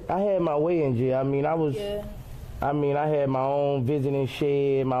had my way in jail. I mean, I had my own visiting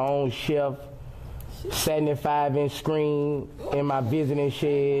shed, my own chef, 75-inch screen in my visiting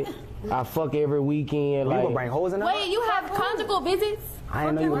shed. I fuck every weekend. You gonna bring hoes in there? Wait, you have conjugal visits? I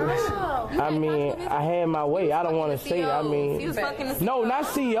didn't know you was. I mean, I had my way. I don't want to say. I mean, no, not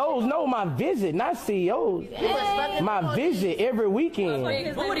CEOs. No, my visit, not CEOs. My visit every weekend.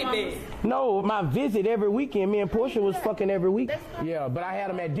 No, my visit every weekend. Me and Portia was fucking every week. Yeah, but I had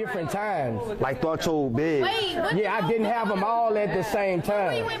them at different times. Like thought your bed. Yeah, I didn't have them all at the same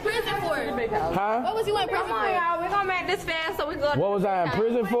time. What you in prison for? Huh? What was you in prison for? We're gonna make this fast so we go. What was I in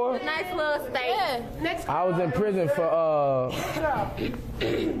prison for? A nice little steak. Next. I was in prison for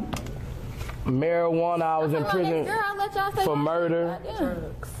marijuana. I was in prison for murder.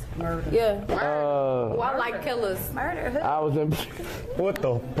 Yeah. I like killers. Murder. I was in. What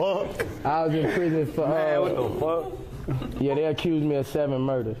the fuck? I was in prison for. Man, what the fuck? Yeah, they accused me of 7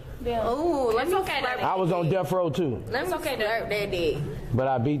 murders. Ooh, let me okay. I was on death row too. It's okay that they did. But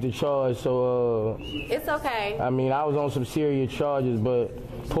I beat the charge, so it's okay. I mean, I was on some serious charges, but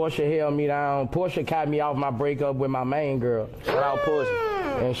Portia held me down. Portia caught me off my breakup with my main girl. Shout out Portia.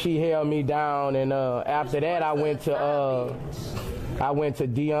 And she held me down, and after that, I went to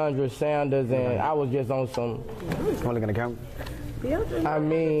DeAndre Sanders, and I was just on some. Want to look at the camera? I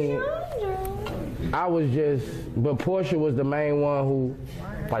mean, I was just, but Portia was the main one who.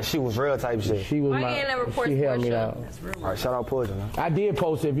 Like she was real type shit. She was she held me down. All right, shout out Portia, man. I did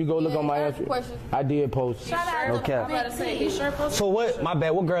post it. If you go look on my entry, I did post it. Shout out. No cap. So what? My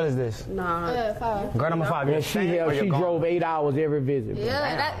bad. What girl is this? Nah. 5. Girl number 5. And she drove 8 hours every visit. Bro.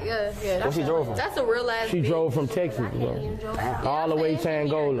 Yeah. What she drove from? That's a real ass. She drove from Texas, bro. All the way to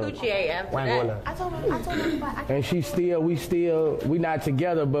Angola. I told him. And we not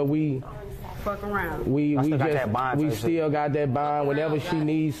together, but we. Fuck around. We still got just that bond we type still shit. got that bond. Whenever she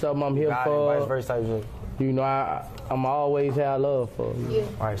needs something, I'm here for. Vice versa type shit. You know, I'm always have love for you. Yeah.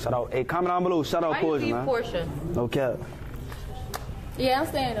 All right, shout out. Hey, comment down below. Shout out Portia, man. Portia. No cap. Yeah, I'm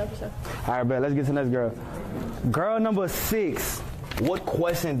staying up for sure. All right, bet. Let's get to the next girl. Girl number 6. What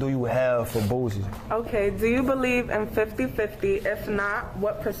question do you have for Boosie? Okay, do you believe in 50-50? If not,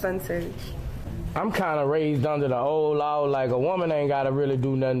 what percentage? I'm kind of raised under the old law. Like a woman ain't gotta really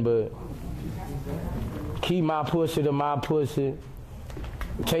do nothing but keep my pussy to my pussy,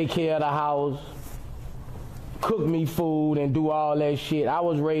 take care of the house, cook me food, and do all that shit. I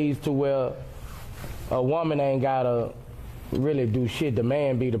was raised to where a woman ain't gotta really do shit. The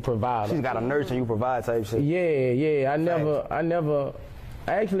man be the provider. She's gotta nurture, you provide type shit. Yeah.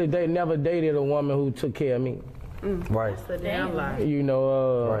 I actually never dated a woman who took care of me. Right. That's a damn lie. You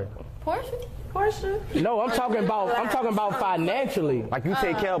know, right. Portia? No, I'm talking about financially. Like you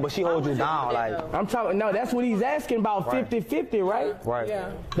take care of, but she holds you down. Like I'm talking. No, that's what he's asking about. 50-50, right? Right.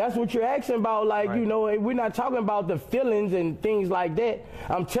 Yeah. That's what you're asking about. Like you know, we're not talking about the feelings and things like that.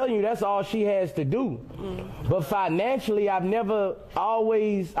 I'm telling you, that's all she has to do. But financially, I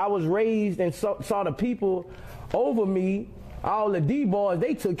was raised and saw the people over me. All the D-boys,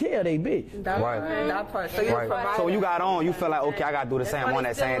 they took care of their bitch. Right. That part. So you got on, you feel like, okay, I got to do the same one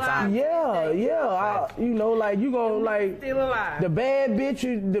at the same time. Yeah. You know, like, you gonna, like, Still alive. the bad bitch,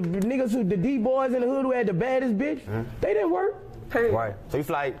 the niggas the D-boys in the hood who had the baddest bitch, they didn't work. Right. So you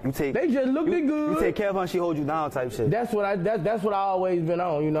feel like they just looked good. You take care of her and she hold you down type shit. That's what I always been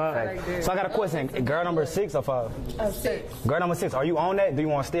on, you know. So I got a question. Girl number 6 or 5? 6. Girl number 6, are you on that? Do you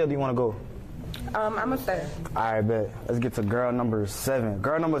want to stay or do you want to go? I'm gonna stay. All right, bet. Let's get to girl number 7.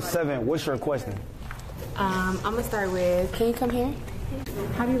 Girl number 7, what's your question? I'm gonna start with, can you come here?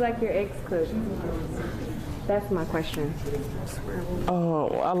 How do you like your ex cook? That's my question.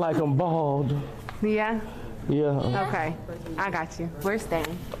 I like them bald. Yeah? Yeah. Okay, I got you. We're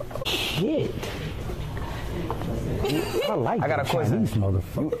staying. Shit. I like I got a question.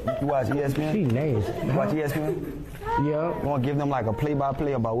 Motherfucker. You watch ESPN? She nasty. You watch ESPN? Yeah. You want to give them like a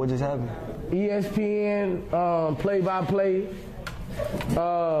play-by-play about what just happened? ESPN, play-by-play.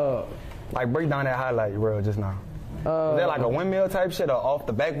 Like break down that highlight real just now. Was that like a windmill type shit or off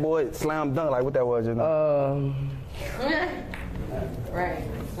the backboard slam dunk? Like what that was just now? Right.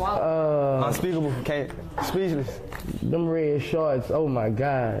 Unspeakable. Can't. Speechless. Them red shorts. Oh my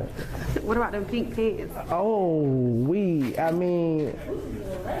God. What about them pink pants? I mean,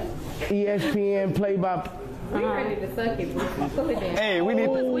 ESPN play-by-play. We ready to suck it, boo. Hey, we need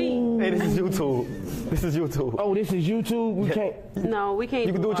to. Hey, this is YouTube. This is YouTube. Oh, this is YouTube? We can't. No, we can't.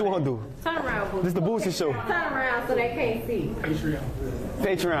 You can do what you want to do. Turn around, boo. This is the Boosie Show. Turn around so they can't see.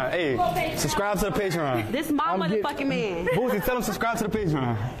 Patreon. Hey, subscribe to the Patreon. This my motherfucking man. Boosie, tell them subscribe to the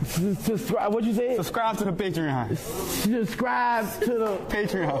Patreon. Subscribe. What you say? Subscribe to the Patreon. Subscribe to the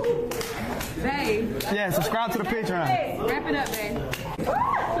Patreon. Babe. Yeah, subscribe to the Patreon. Wrap it up, babe.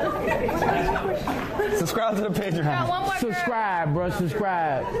 Subscribe Subscribe to the Patreon. Got one more girl. Subscribe, bro.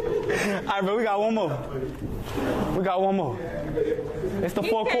 Subscribe. All right, bro. We got one more. We got one more. It's the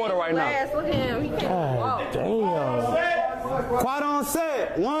fourth quarter right now. Look at him. He can't walk. Damn. Quiet on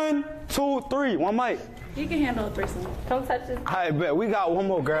set. 1, 2, 3. One mic. You can handle a threesome. Don't touch this. All right, bet. We got one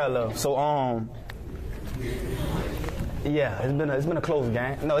more girl left. So yeah, it's been a close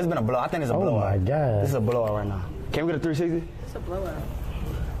game. No, it's been a blowout. I think it's a blowout. Oh my God. This is a blowout right now. Can we get a 360? It's a blowout.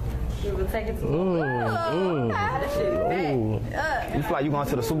 You will take it to You feel like you going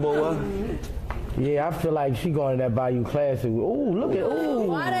to the Super Bowl? Well? Yeah, I feel like she going to that Bayou Classic. Ooh, look at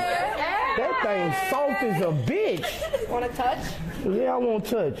that thing soft as a bitch. Want to touch? Yeah, I won't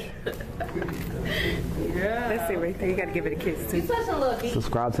touch. Let's see right there. You got to give it a kiss too. You touch a little bit.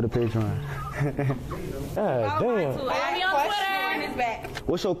 Subscribe to the Patreon. God damn. Follow me on Twitter. His back.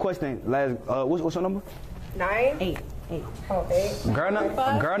 What's your question? What's your number? 9. 8. Oh, 8. Girl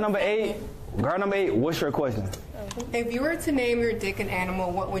number 8. Girl number 8. What's your question? If you were to name your dick an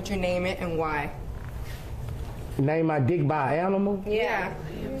animal, what would you name it and why? Name my dick by animal? Yeah.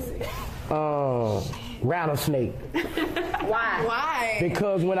 Rattlesnake. Why? Why?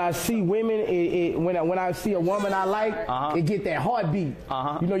 Because when I see women, when I see a woman I like, it get that heartbeat.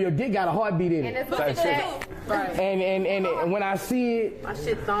 You know, your dick got a heartbeat in it. And it's Right. And when I see it, that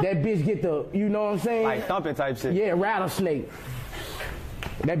bitch get the, you know what I'm saying? Like thumping type shit. Yeah, rattlesnake.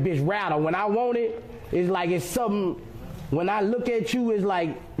 That bitch rattle. When I want it, it's like it's something. When I look at you, it's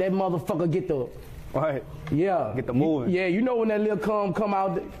like that motherfucker get the. Right. Yeah. Get the moving. Yeah, you know when that little cum come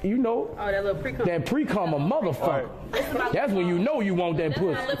out, you know. Oh, that little pre-cum. That pre-cum a motherfucker. Right. That's when you know you want that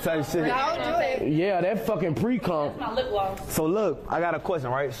pussy. Type shit. I'll do it. Yeah, that fucking pre-cum. My lip gloss. So look, I got a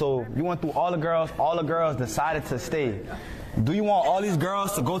question, right? So you went through all the girls decided to stay. Do you want all these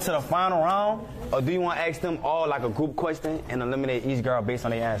girls to go to the final round, or do you want to ask them all like a group question and eliminate each girl based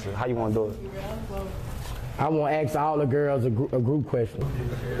on their answer? How you want to do it? I want to ask all the girls a group question.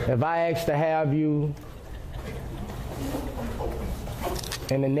 If I ask to have you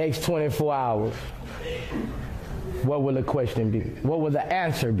in the next 24 hours, what will the question be? What will the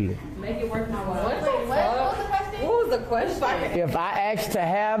answer be? Make it worth my while. What was the question? What was the question? If I ask to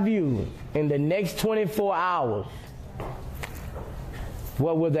have you in the next 24 hours,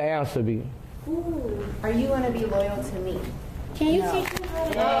 what would the answer be? Ooh, are you going to be loyal to me? Can you teach me how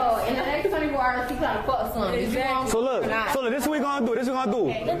to No, in the next 24 hours, you trying to fuck something. So look, this what we gonna do.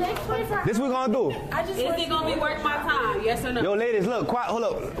 The next 24 hours. This we gonna do. Is it gonna be worth my time? Yes or no? Yo, ladies, look, hold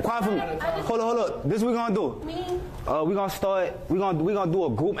up for me. Hold up. This we gonna do. We gonna start. We gonna do a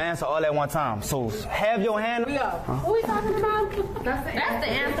group answer all at one time. So have your hand. What we talking about? That's the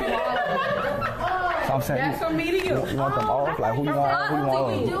answer. So I'm saying, That's from me to you. You want them off? Like who you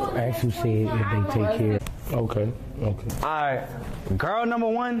want? Ask who said if they take care. Okay. All right, girl number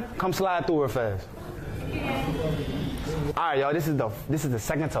 1, come slide through real fast. All right, y'all. This is the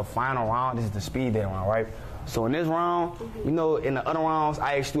second to final round. This is the speed dating round, right? So in this round, you know, in the other rounds,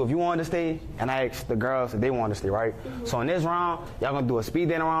 I asked you if you wanted to stay, and I asked the girls if they wanted to stay, right? So in this round, y'all gonna do a speed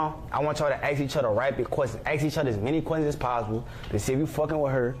dating round. I want y'all to ask each other rapid questions. Ask each other as many questions as possible to see if you fucking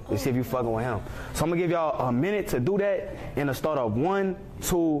with her, to see if you fucking with him. So I'm gonna give y'all a minute to do that in the start of 1,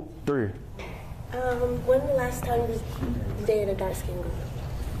 2, 3. When the last time you dated a dark skinned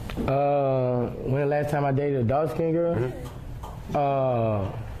girl? When the last time I dated a dark skinned girl?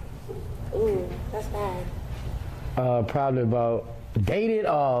 Ooh, that's bad. Probably about dated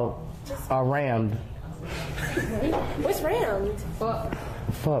or rammed. What's rammed? Fuck.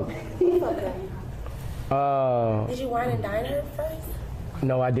 Who fucked her? Did you wine and dine her first?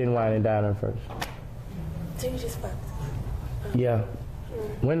 No, I didn't wine and dine her first. So you just fucked? Yeah.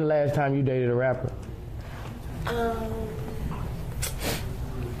 When the last time you dated a rapper?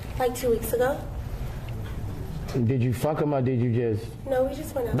 Like 2 weeks ago. Did you fuck him or did you just? No, we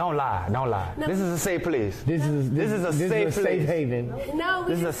just went out. Don't lie. No. This is a safe place. This is a safe haven. No,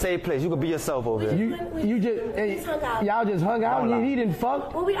 this is a safe place. You can be yourself over here. You just hung out. Y'all just hung out. He didn't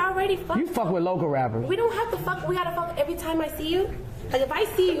fuck. Well, we already fucked. You fuck with local rappers. We don't have to fuck. We gotta fuck every time I see you. Like if I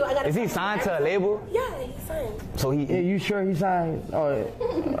see you, I gotta. Is he signed to a label? Yeah, he's signed. So he? You sure he signed? Or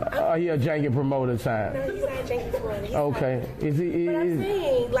he a janky promoter signed? No, he's not a janky promoter. Okay. Is he? But I'm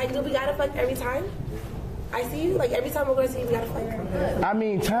saying, like, do we gotta fuck every time I see you? Like every time we're gonna see you, we gotta fuck. I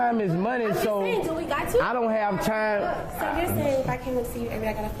mean, time is money, I'm so saying, do we got to? I don't have time. So you're saying if I came to see you every day,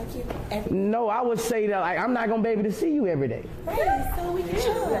 I gotta fuck you every? No, I would say that like I'm not gonna be able to see you every day. Right. So we can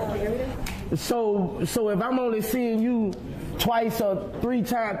chill. So if I'm only seeing you twice or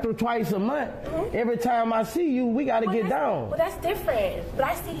twice a month, every time I see you, we gotta get down. Well, that's different. But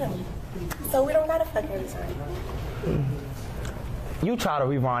I see him, so we don't gotta fuck every time. You try to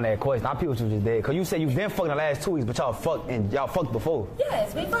rewind that question. I people what you just did. Cause you said you been fucking the last 2 weeks, but y'all fucked before.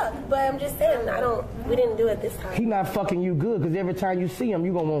 Yes, we fucked, but I'm just saying, we didn't do it this time. He not fucking you good, because every time you see him,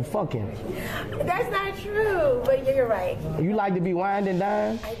 you gonna want to fuck him. That's not true, but you're right. You like to be wined and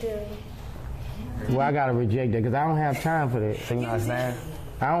dined? I do. Well, I gotta reject that, because I don't have time for that. So you know what I'm saying?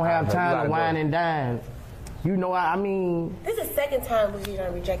 I don't have time to wine and dine. You know, I mean... This is the second time you're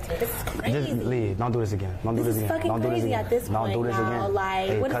gonna reject me. This is crazy. Just leave. Don't do this again. Don't do this again. Fucking Don't do this crazy again. at this Don't do point this now. again. Like,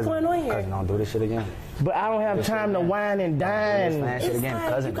 Hey, what is cousin, going on here? Cousin, don't do this shit again. But I don't have time to wine and dine. Don't do this shit again.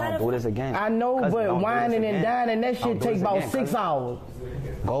 Cousin, don't do this again. I know, Cousin, but don't do whining this and again. dining, that Don't shit do take this about again, 6 cousin. hours.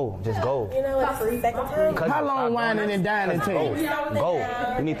 Go. Just go. You know what? This is the second time. Cousin, How long stop whining doing and this. dining Cousin, take?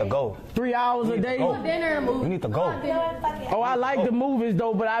 Go. You need to go. 3 hours a day? Go. You need to go. Oh, I like the movies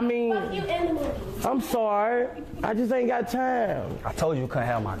though, but I mean, Fuck you in the movie. I'm sorry. I just ain't got time. I told you couldn't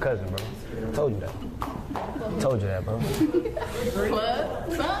have my cousin, bro. I told you that. I told you that, bro.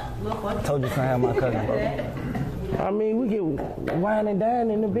 I told you couldn't have my cousin, bro. I mean, we get wine and dine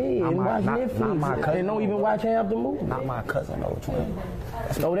in the bed and watch Netflix. Not my cousin. And don't even watch half the movie. Not my cousin, no.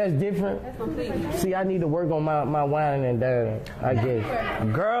 Oh, that's different. See, I need to work on my whining and dining, I guess.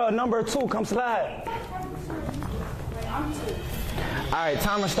 Girl, number 2, come slide. All right,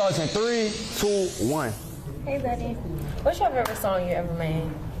 timer starts in 3, 2, 1. Hey, buddy. What's your favorite song you ever made?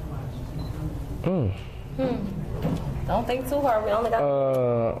 Don't think too hard. We only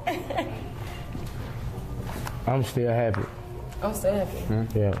got. I'm still happy. I'm still happy.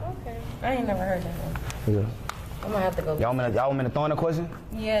 Yeah. Okay. I ain't never heard that one. Yeah. I'm gonna have to go. Y'all want me to throw in a question?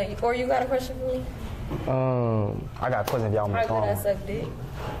 Yeah. Or you got a question for me? I got a question if y'all want How me to throw good I in. suck dick?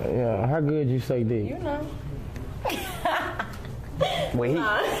 Yeah. How good you say dick? You know. Wait,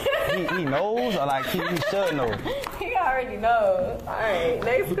 he knows or like he should know? He already knows. All right.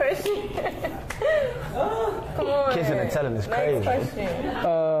 Next question. Come on. Kissing and telling is crazy. Next question.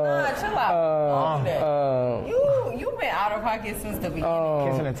 Nah, chill out. Don't do that. You've been out of pocket since the beginning.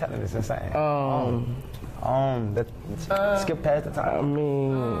 Kissing and telling is insane. Skip past the time. I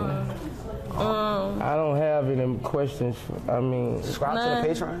mean, I don't have any questions. I mean, subscribe to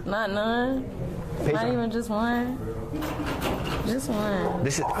the Patreon. Not none. Patreon. Not even just one. Just one.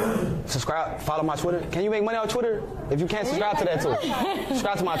 This is subscribe. Follow my Twitter. Can you make money on Twitter? If you can't subscribe to that too,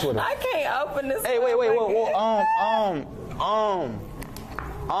 subscribe to my Twitter. I can't open this. Hey, wait.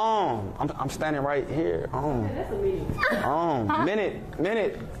 I'm standing right here.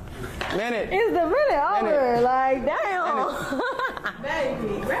 Minute. Is the minute over? Like, damn.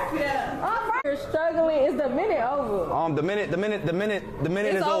 Baby, wrap it up. You're struggling. Is the minute over? The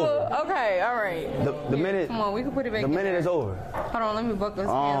minute is over. Okay, all right. The minute. Come on, we can put it back. The minute is over. Hold on, let me buckle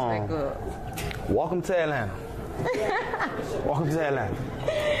his pants back up. Welcome to Atlanta. Welcome to Atlanta.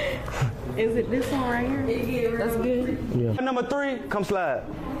 Is it this one right here? That's good. Yeah. Number 3, come slide.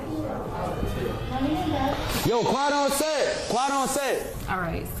 Yo, quiet on set. Quiet on set. All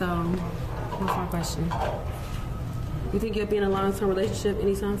right, so what's my question? You think you'll be in a long-term relationship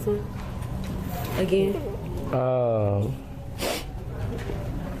anytime soon? Again?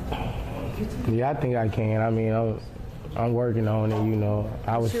 Yeah, I think I can. I mean, I'm working on it, you know.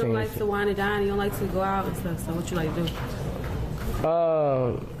 I was You don't saying. like to wine and dine, you don't like to go out and stuff, so what you like to do?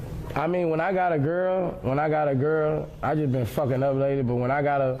 I mean, when I got a girl, I just been fucking up lately, but when I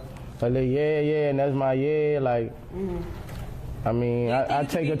got a little yeah, and that's my yeah, like, I mean, I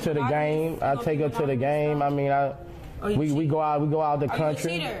take her to the game. I take her to the game. I mean, we go out the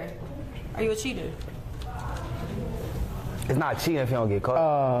country. Are you a cheater? It's not cheating if you don't get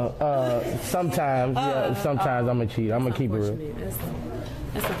caught. Sometimes, yeah, sometimes I'm a cheater. I'm gonna keep it real.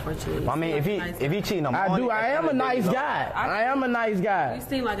 That's unfortunate. I mean, if he cheating on money, I am a nice guy. I am a nice guy. You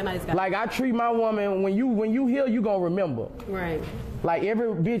seem like a nice guy. Like I treat my woman. When you heal, you gonna remember. Right. Like every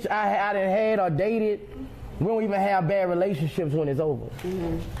bitch I done had or dated, we don't even have bad relationships when it's over.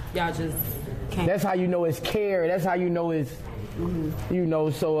 Y'all just can't. That's how you know it's care. That's how you know it's, you know.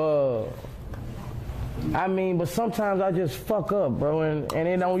 So I mean, but sometimes I just fuck up, bro, and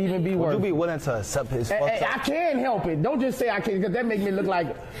it don't even be worth. Would you be willing to accept his fuck up? I can't help it. Don't just say I can't, because that makes me look like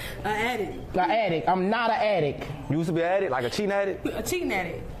an addict. An addict. I'm not an addict. You used to be an addict, like a cheating addict? A cheating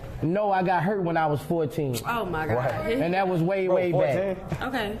addict. No, I got hurt when I was 14. Oh my God. Right. And that was way back.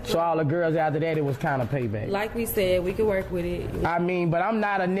 Okay. So all the girls after that, it was kind of payback. Like we said, we could work with it. I mean, but I'm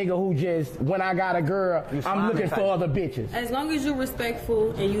not a nigga who just, when I got a girl, I'm looking for other bitches. As long as you're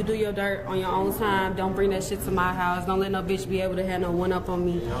respectful and you do your dirt on your own time, don't bring that shit to my house. Don't let no bitch be able to have no one up on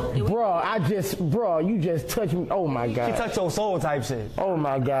me. Bro, you just touched me. Oh my God. She touched your soul type shit. Oh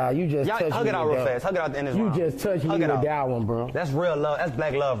my God, you just touched me. Hug it out real fast. Hug it out the end of the You round. just touched me with that one, bro. That's real love. That's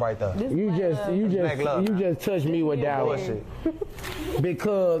black love right right there. You just touched me with that one.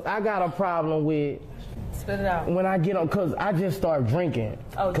 Because I got a problem with Spit it out. when I get on, cause I just start drinking.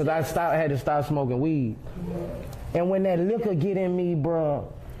 Oh, Cause I had to stop smoking weed. And when that liquor get in me,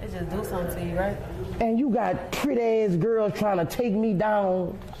 bro, It just do something to you, right? and you got pretty ass girls trying to take me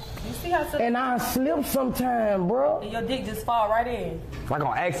down, You see how and I slip sometime, bro. and your dick just fall right in. Like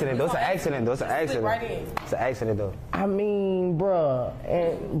on accident, though. It's an accident, though. It's an Slip accident. right in. It's an accident, though. I mean, bruh,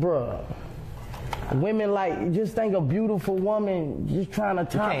 women like, just think a beautiful woman just trying to You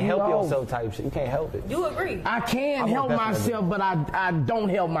top can't you help off. yourself type shit. You can't help it. You agree? I can I help most definitely myself, but I don't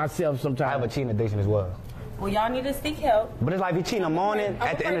help myself sometimes. I have a cheating addiction as well. Well, y'all need to seek help. But it's like if he cheat in the morning,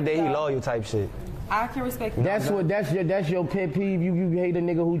 at the end of the day, he loyal type shit. I can respect that. That's your pet peeve. You hate a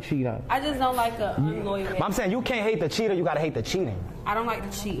nigga who cheat on. I just don't like a unloyal man. But I'm saying you can't hate the cheater, you gotta hate the cheating. I don't like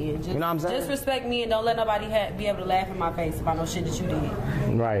the cheating. Just, You know what I'm saying? Just respect me and don't let nobody be able to laugh in my face about no shit that you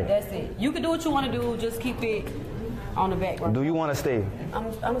did. Right. That's it. You can do what you want to do. Just keep it on the background. Do you want to stay? I'm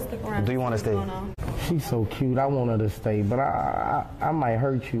gonna stick around. Do you want to stay? She's so cute. I want her to stay, but I might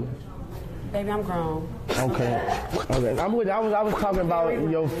hurt you. Baby, I'm grown. Okay. I was talking about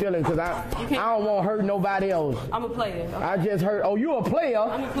your feelings because I don't want to hurt nobody else. I'm a player. Okay? I just heard. Oh, you a player?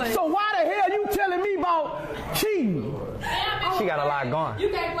 I'm a player. So why the hell you telling me about cheating? She got a lot going. You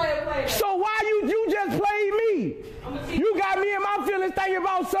can't play a player. So why you just played me? You got me in my feelings thinking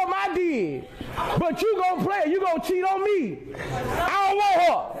about something I did. But you gonna play it. You gonna cheat on me. I don't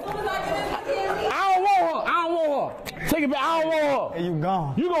want her. I don't want her. Take it back. I don't want her. And you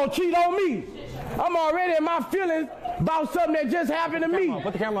gone. You gonna cheat on me. I'm already in my feelings about something that just happened to me.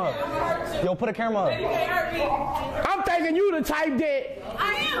 Put the camera up. Yo, put the camera up. I'm thinking you the type that.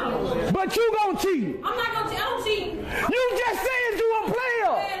 I am. But you gonna cheat. I'm not gonna cheat. I don't cheat. You just said you a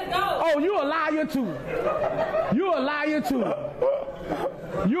player. Oh, you a liar too. You a liar too.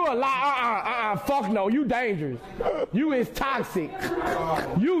 You a liar. Fuck no. You dangerous. You is toxic.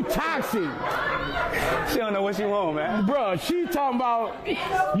 You toxic. She don't know what she want, man. Bruh, she talking about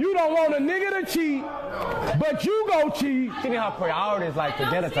you don't want a nigga to cheat, but you go cheat. She need her priorities like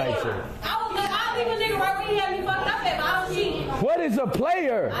forget a type shit. I'll leave a nigga right where he had me fucked up at, but I don't cheat. What is a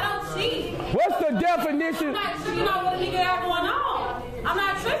player? I don't cheat. What's the definition? I'm not cheating on what a nigga got going on. I'm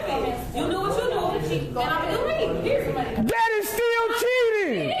not tripping. You do what you do, and I'm gonna do me. That is still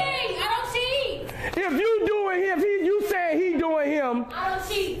cheating. I don't cheat. If you doing him, you saying he doing him, I don't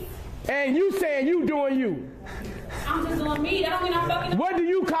cheat. and you saying you doing you. I'm just doing me. That don't mean I'm fucking. What do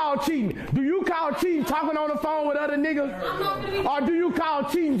you call cheating? Do you call cheating talking on the phone with other niggas? Or do you call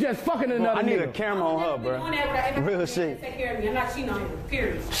cheating just fucking another I need nigga? a camera on her, bro. Real shit. Take care of me. I'm not cheating on him.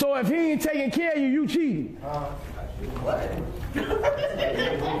 Period. So if he ain't taking care of you, you cheating.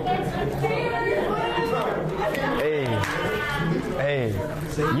 Hey,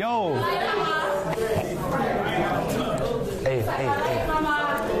 yo. Hey.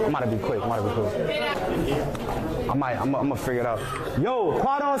 I'm about to be quick. I'm gonna figure it out. Yo,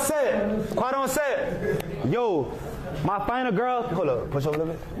 quiet on set. Yo, my final girl. Hold up, push over a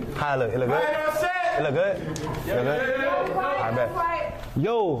little bit. How it look? It look good? It look good? Alright, bet.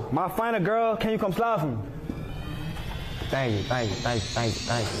 Yo, my final girl, can you come slide for me? Thank you.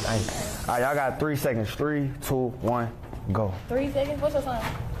 Alright, y'all got 3 seconds. 3, 2, 1, go. 3 seconds? What's your sign?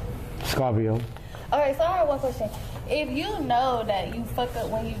 Scorpio. Okay, so I have one question. If you know that you fuck up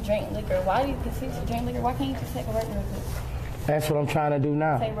when you drink liquor, why do you continue to drink liquor? Why can't you just take a break real quick? That's what I'm trying to do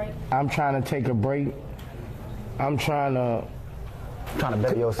now. Take a break. I'm trying to take a break. I'm trying to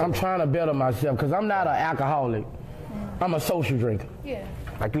better yourself. I'm trying to better myself because I'm not an alcoholic. I'm a social drinker. Yeah.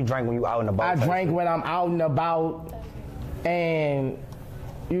 Like you drink when you out and about. I drink when I'm out and about, and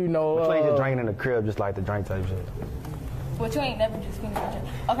you know. But you ain't just drinking in the crib just like the drink type shit. But you ain't never just finished your drink.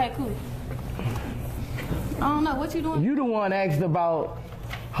 Okay, cool. I don't know. What you doing? You the one asked about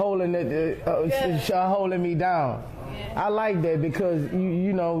holding holding me down. Yeah. I like that because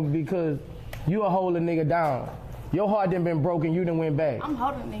because you hold a nigga down. Your heart done been broken. You done went back. I'm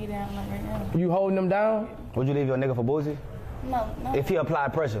holding a nigga down like right now. You holding them down? Would you leave your nigga for boosie? No. If he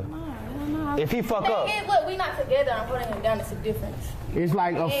applied pressure. No. If he fuck up. Look, we not together. I'm holding him down. It's a difference. It's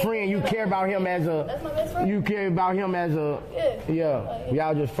like a friend. You care about him as a. That's my best friend. You care about him as a. Yeah.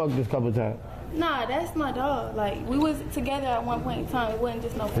 Y'all just fucked this couple times. Nah, that's my dog. Like, we was together at one point in time. It wasn't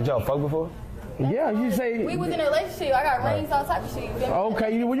just no. Did y'all fuck before? Yeah, you say. We was in a relationship. I got rings, all type of shit.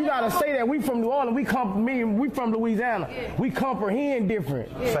 Okay, well, you gotta say that. We from New Orleans. We from Louisiana. Yeah. We comprehend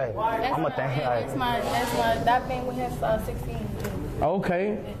different. Yeah. Say, I'm a thing. That's my. I've been with him 16.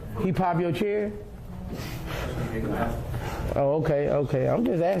 Okay. He pop your chair? Oh, okay. I'm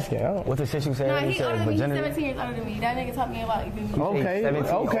just asking. What's the shit you said? Nah, You he said older than me. He's virginity? 17 years older than me. That nigga taught me a lot. You feel me?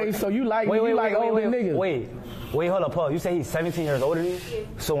 Okay, so you like older niggas. Wait, hold up, Paul. You say he's 17 years older than you? Yeah.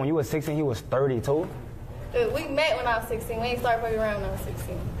 So when you were 16, he was 32? We met when I was 16. We ain't started fucking around when I was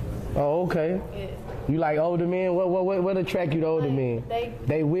 16. Oh, okay. Yeah. You like older men? What attract you to older men?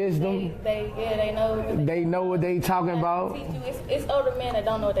 They wisdom? They know. They know what they talking about? Teach you. It's older men that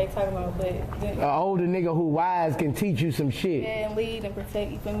don't know what they talking about, but An older nigga who wise can teach you some shit. yeah, and lead and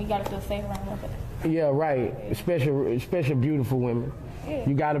protect. You feel me? You gotta feel safe around them. Yeah, right. Especially beautiful women. Yeah.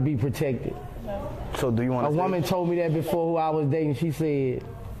 You gotta be protected. So do you want A woman told me that before who I was dating. She said,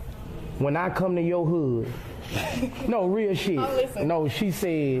 when I come to your hood, no, real shit. Oh, listen. No, she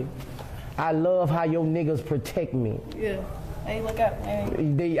said, I love how your niggas protect me. Yeah. Hey, look up.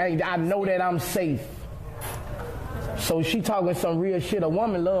 Hey. I know that I'm safe. So she talking some real shit. A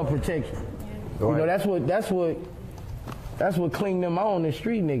woman love protection. Yeah. You know, that's what clean them on the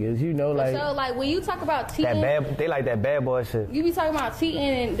street niggas. You know, like. So like when you talk about cheating, they like that bad boy shit. You be talking about cheating,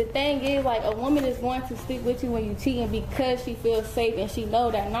 and the thing is, like, a woman is going to stick with you when you cheating because she feels safe and she know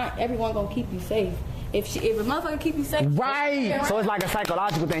that not everyone gonna keep you safe. If a motherfucker keep you safe, right. So it's like a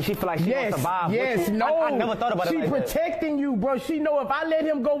psychological thing. She feel like she wants to survive. Yes, no. I never thought about it like that. She protecting you, bro. She know if I let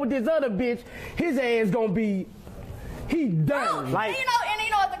him go with this other bitch, his ass gonna be, he done. And you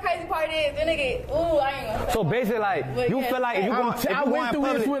know what the crazy part is? The nigga, I ain't gonna say. So basically, like, But you yeah, feel like if you going, I went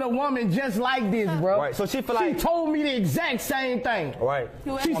through this with a woman just like this, bro. Right. So she feel like she told me the exact same thing. Right.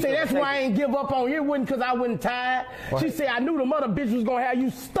 She said that's why I ain't give up on you. It wasn't because I wasn't tired. Right. She said I knew the mother bitch was gonna have you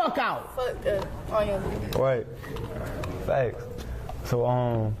stuck out. Right. Thanks.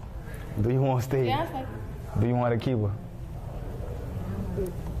 So do you want to stay? Yeah, do you want to keep her?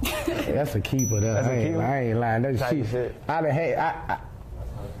 That's a keeper. That's a keeper? I ain't lying. That's shit. I done had.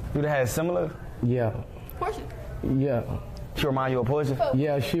 You done had similar? Yeah. Porsche. Yeah. She remind you of Porsche?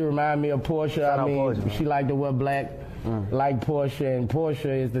 Yeah, she remind me of Porsche. Shout out I mean, Porsche. she like to wear black, like Porsche, and Porsche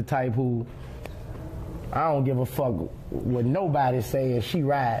is the type who I don't give a fuck what nobody says. She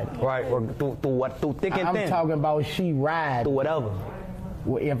ride. Right. Or through thick and thin. I'm talking about she ride. Through whatever.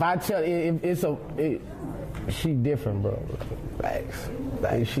 Well, if I tell she different, bro. Facts.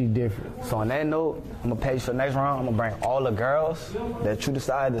 She different. So on that note, I'm gonna pay you for the next round. I'm gonna bring all the girls that you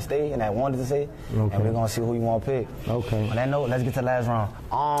decided to stay and that wanted to stay, and we're gonna see who you want to pick. Okay. On that note, let's get to the last round.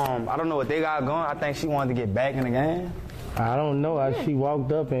 I don't know what they got going. I think she wanted to get back in the game. I don't know. She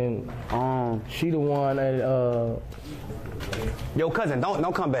walked up and she the one that Yo, cousin,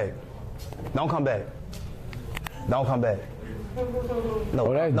 don't come back. Don't come back. Don't come back.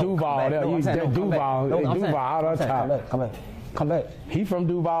 No, that's Duval. That's Duval. Duval out on top. Come back. He from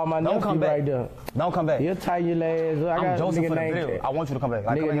Duval, my nephew right there. Don't come back. He'll tighten your ass. I'm Joseph for the video. I want you to come back.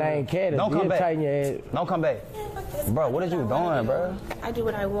 Nigga named Caddis. Don't come back. Tighten your ass. Don't come back. Bro, what are you doing, bro? I do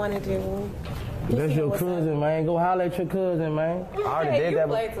what I want to do. That's your cousin, man. Go holler at your cousin, man. I already did that.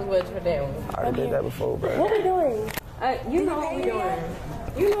 You play too much for that one. I already did that before, bro. What we doing? You know what we doing.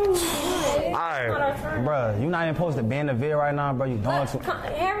 You know what we doing. Alright, bro, you not even supposed to be in the video right now, bro. You doing too.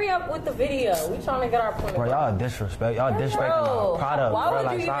 Hurry up with the video. We trying to get our point. Bro, y'all disrespect. Y'all disrespecting my product, why bro. would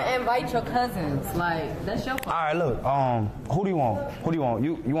Like, you stop. even invite your cousins? Like, that's your fault. Alright, look. Who do you want? Who do you want?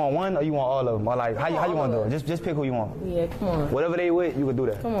 You want one or you want all of them? Or like, how you want to do it? Just pick who you want. Yeah, come on. Whatever they with, you can do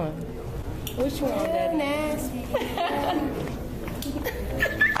that. Come on. Which one, Daddy?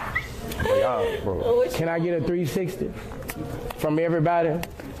 Bro. Can I get a 360 from everybody?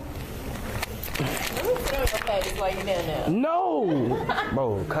 No.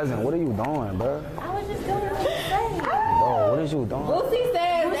 Bro, cousin, what are you doing, bro? I was just doing what you say. Bro, what is you doing? Boosie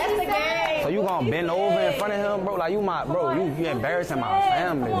says that's the game. So you gonna bend over in front of him, bro? Like you you embarrassing my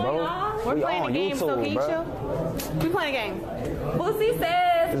family, bro. We're We playing on a game, so YouTube, bro. We playing a game. Boosie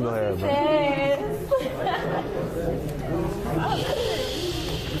says. Just go ahead,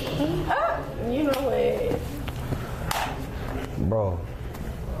 You know what? Bro,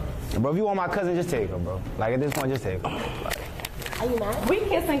 if you want my cousin, just take her, bro. Like at this point, just take her. Like, Are you mad? We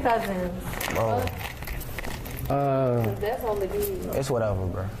kissing cousins. bro, That's only you. it's whatever,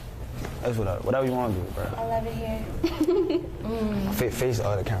 bro. It's whatever. Whatever you want to do, bro. I love it here. Face the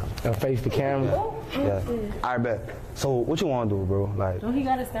other camera. Face the camera? Yeah. All right, bet. So what you want to do, bro? Like, Don't he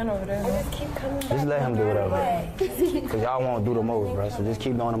gotta stand over there? Just keep coming back. just let him do whatever. Cause y'all won't do the most, bro. So just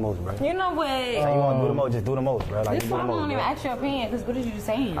keep doing the most, bro. You know what? Say you want to do the most, just do the most, bro. Like, This just do the one most, don't even bro. ask your opinion, because what are you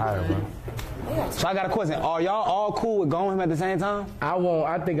saying? All right, bro. So I got a question. Are y'all all cool with going with him at the same time?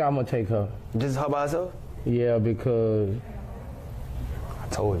 I think I'm gonna take her. Just her by herself? Yeah, because I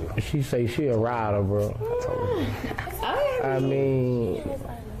told you. She say she a rider, bro. I told you. I mean,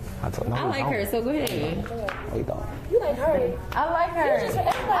 I like her, so go ahead. How you doing? You like her? I like her.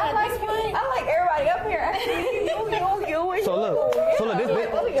 I like everybody up here. Actually, you. So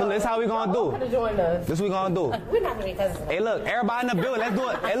look, this how we gonna do. Join us. This we gonna do. We're not gonna be cousins. Hey, look, everybody in the building, let's do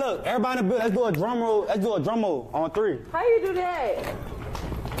it. Hey, look, everybody in the building, let's do a drum roll. Let's do a drum roll on 3. How you do that?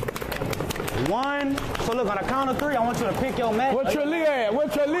 1. So look, on the count of 3, I want you to pick your match. What's your Lee at?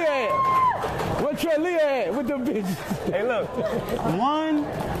 What's your Lee at? What's your Lee at with the bitches? Hey, look. 1.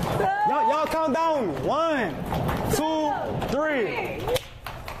 Y'all count down. 1, 2, 3.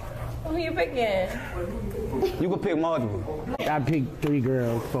 Who you picking? You can pick multiple. I picked 3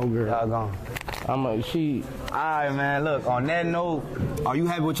 girls, 4 girls. Y'all gone. Alright, man, look, on that note, are you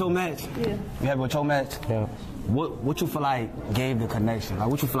happy with your match? Yeah. You happy with your match? Yeah. What you feel like gave the connection? Like,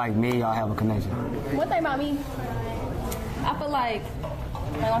 what you feel like made y'all have a connection? One thing about me, I feel like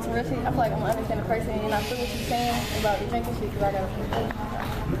on some real shit, I feel like I'm an understanding person, and I feel what you're saying about the drinking shit, because I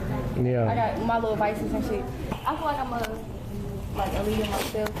got my little vices and shit. I feel like I'm a leader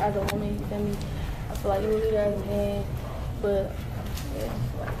myself as a woman, you feel me? I feel like you're a leader as a man, but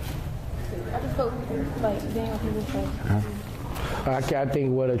I just felt like being with people. I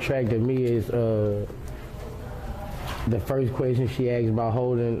think what attracted me is the first question she asked about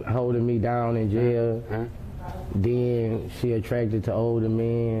holding me down in jail. Then she attracted to older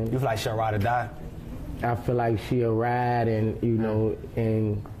men. You feel like she'll ride or die? I feel like she'll ride and, you know,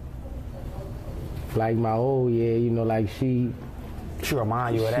 and like my old, like she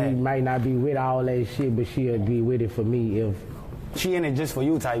remind you of that. She might not be with all that shit, but she'll be with it for me if she in it just for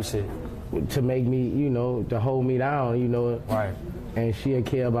you type shit. To make me, to hold me down, Right. And she'll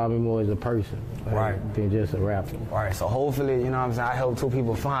care about me more as a person. Right. Than just a rapper. Right, so hopefully, you know what I'm saying, I help 2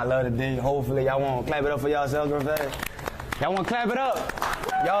 people find love today. Hopefully y'all want to clap it up for yourselves real fast. Y'all want to clap it up?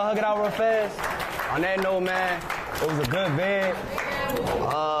 Y'all hug it out real fast. On that note, man, it was a good vid.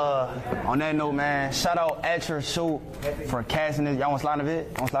 On that note, man, shout out at your shoot for casting this. Y'all want to slide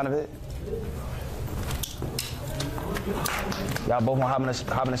a vid? Y'all both want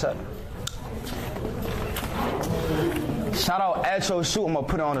to hop in the shot? Shout out at your shoot. I'm gonna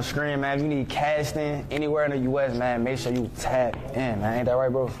put it on the screen, man. If you need casting anywhere in the U.S., man, make sure you tap in, man. Ain't that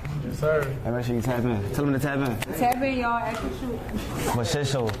right, bro? Yes, sir. And make sure you tap in. Tell them to tap in. Tap in, y'all, at your shoot. For shit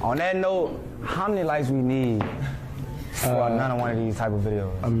show. On that note, how many likes we need for another one of these type of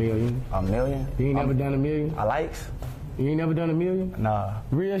videos? 1 million. 1 million? You ain't never done 1 million? Likes? You ain't never done 1 million? Nah.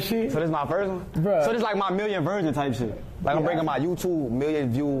 Real shit? So this is my first one? Bruh. So this like my million version type shit. Like I'm bringing my YouTube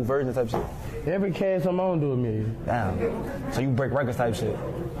million view version type shit. Every cast I'm on do 1 million. Damn. So you break records type shit?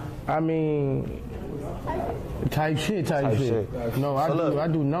 I mean, type shit. No, so I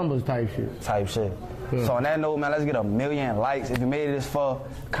do numbers type shit. Type shit. Yeah. So on that note, man, let's get 1 million likes. If you made it this far,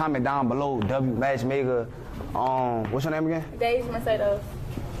 comment down below. W Matchmaker. What's your name again? Days Mercedes.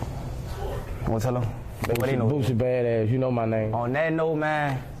 Want to tell them? Boosie badazz. You know my name. On that note,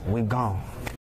 man, we gone.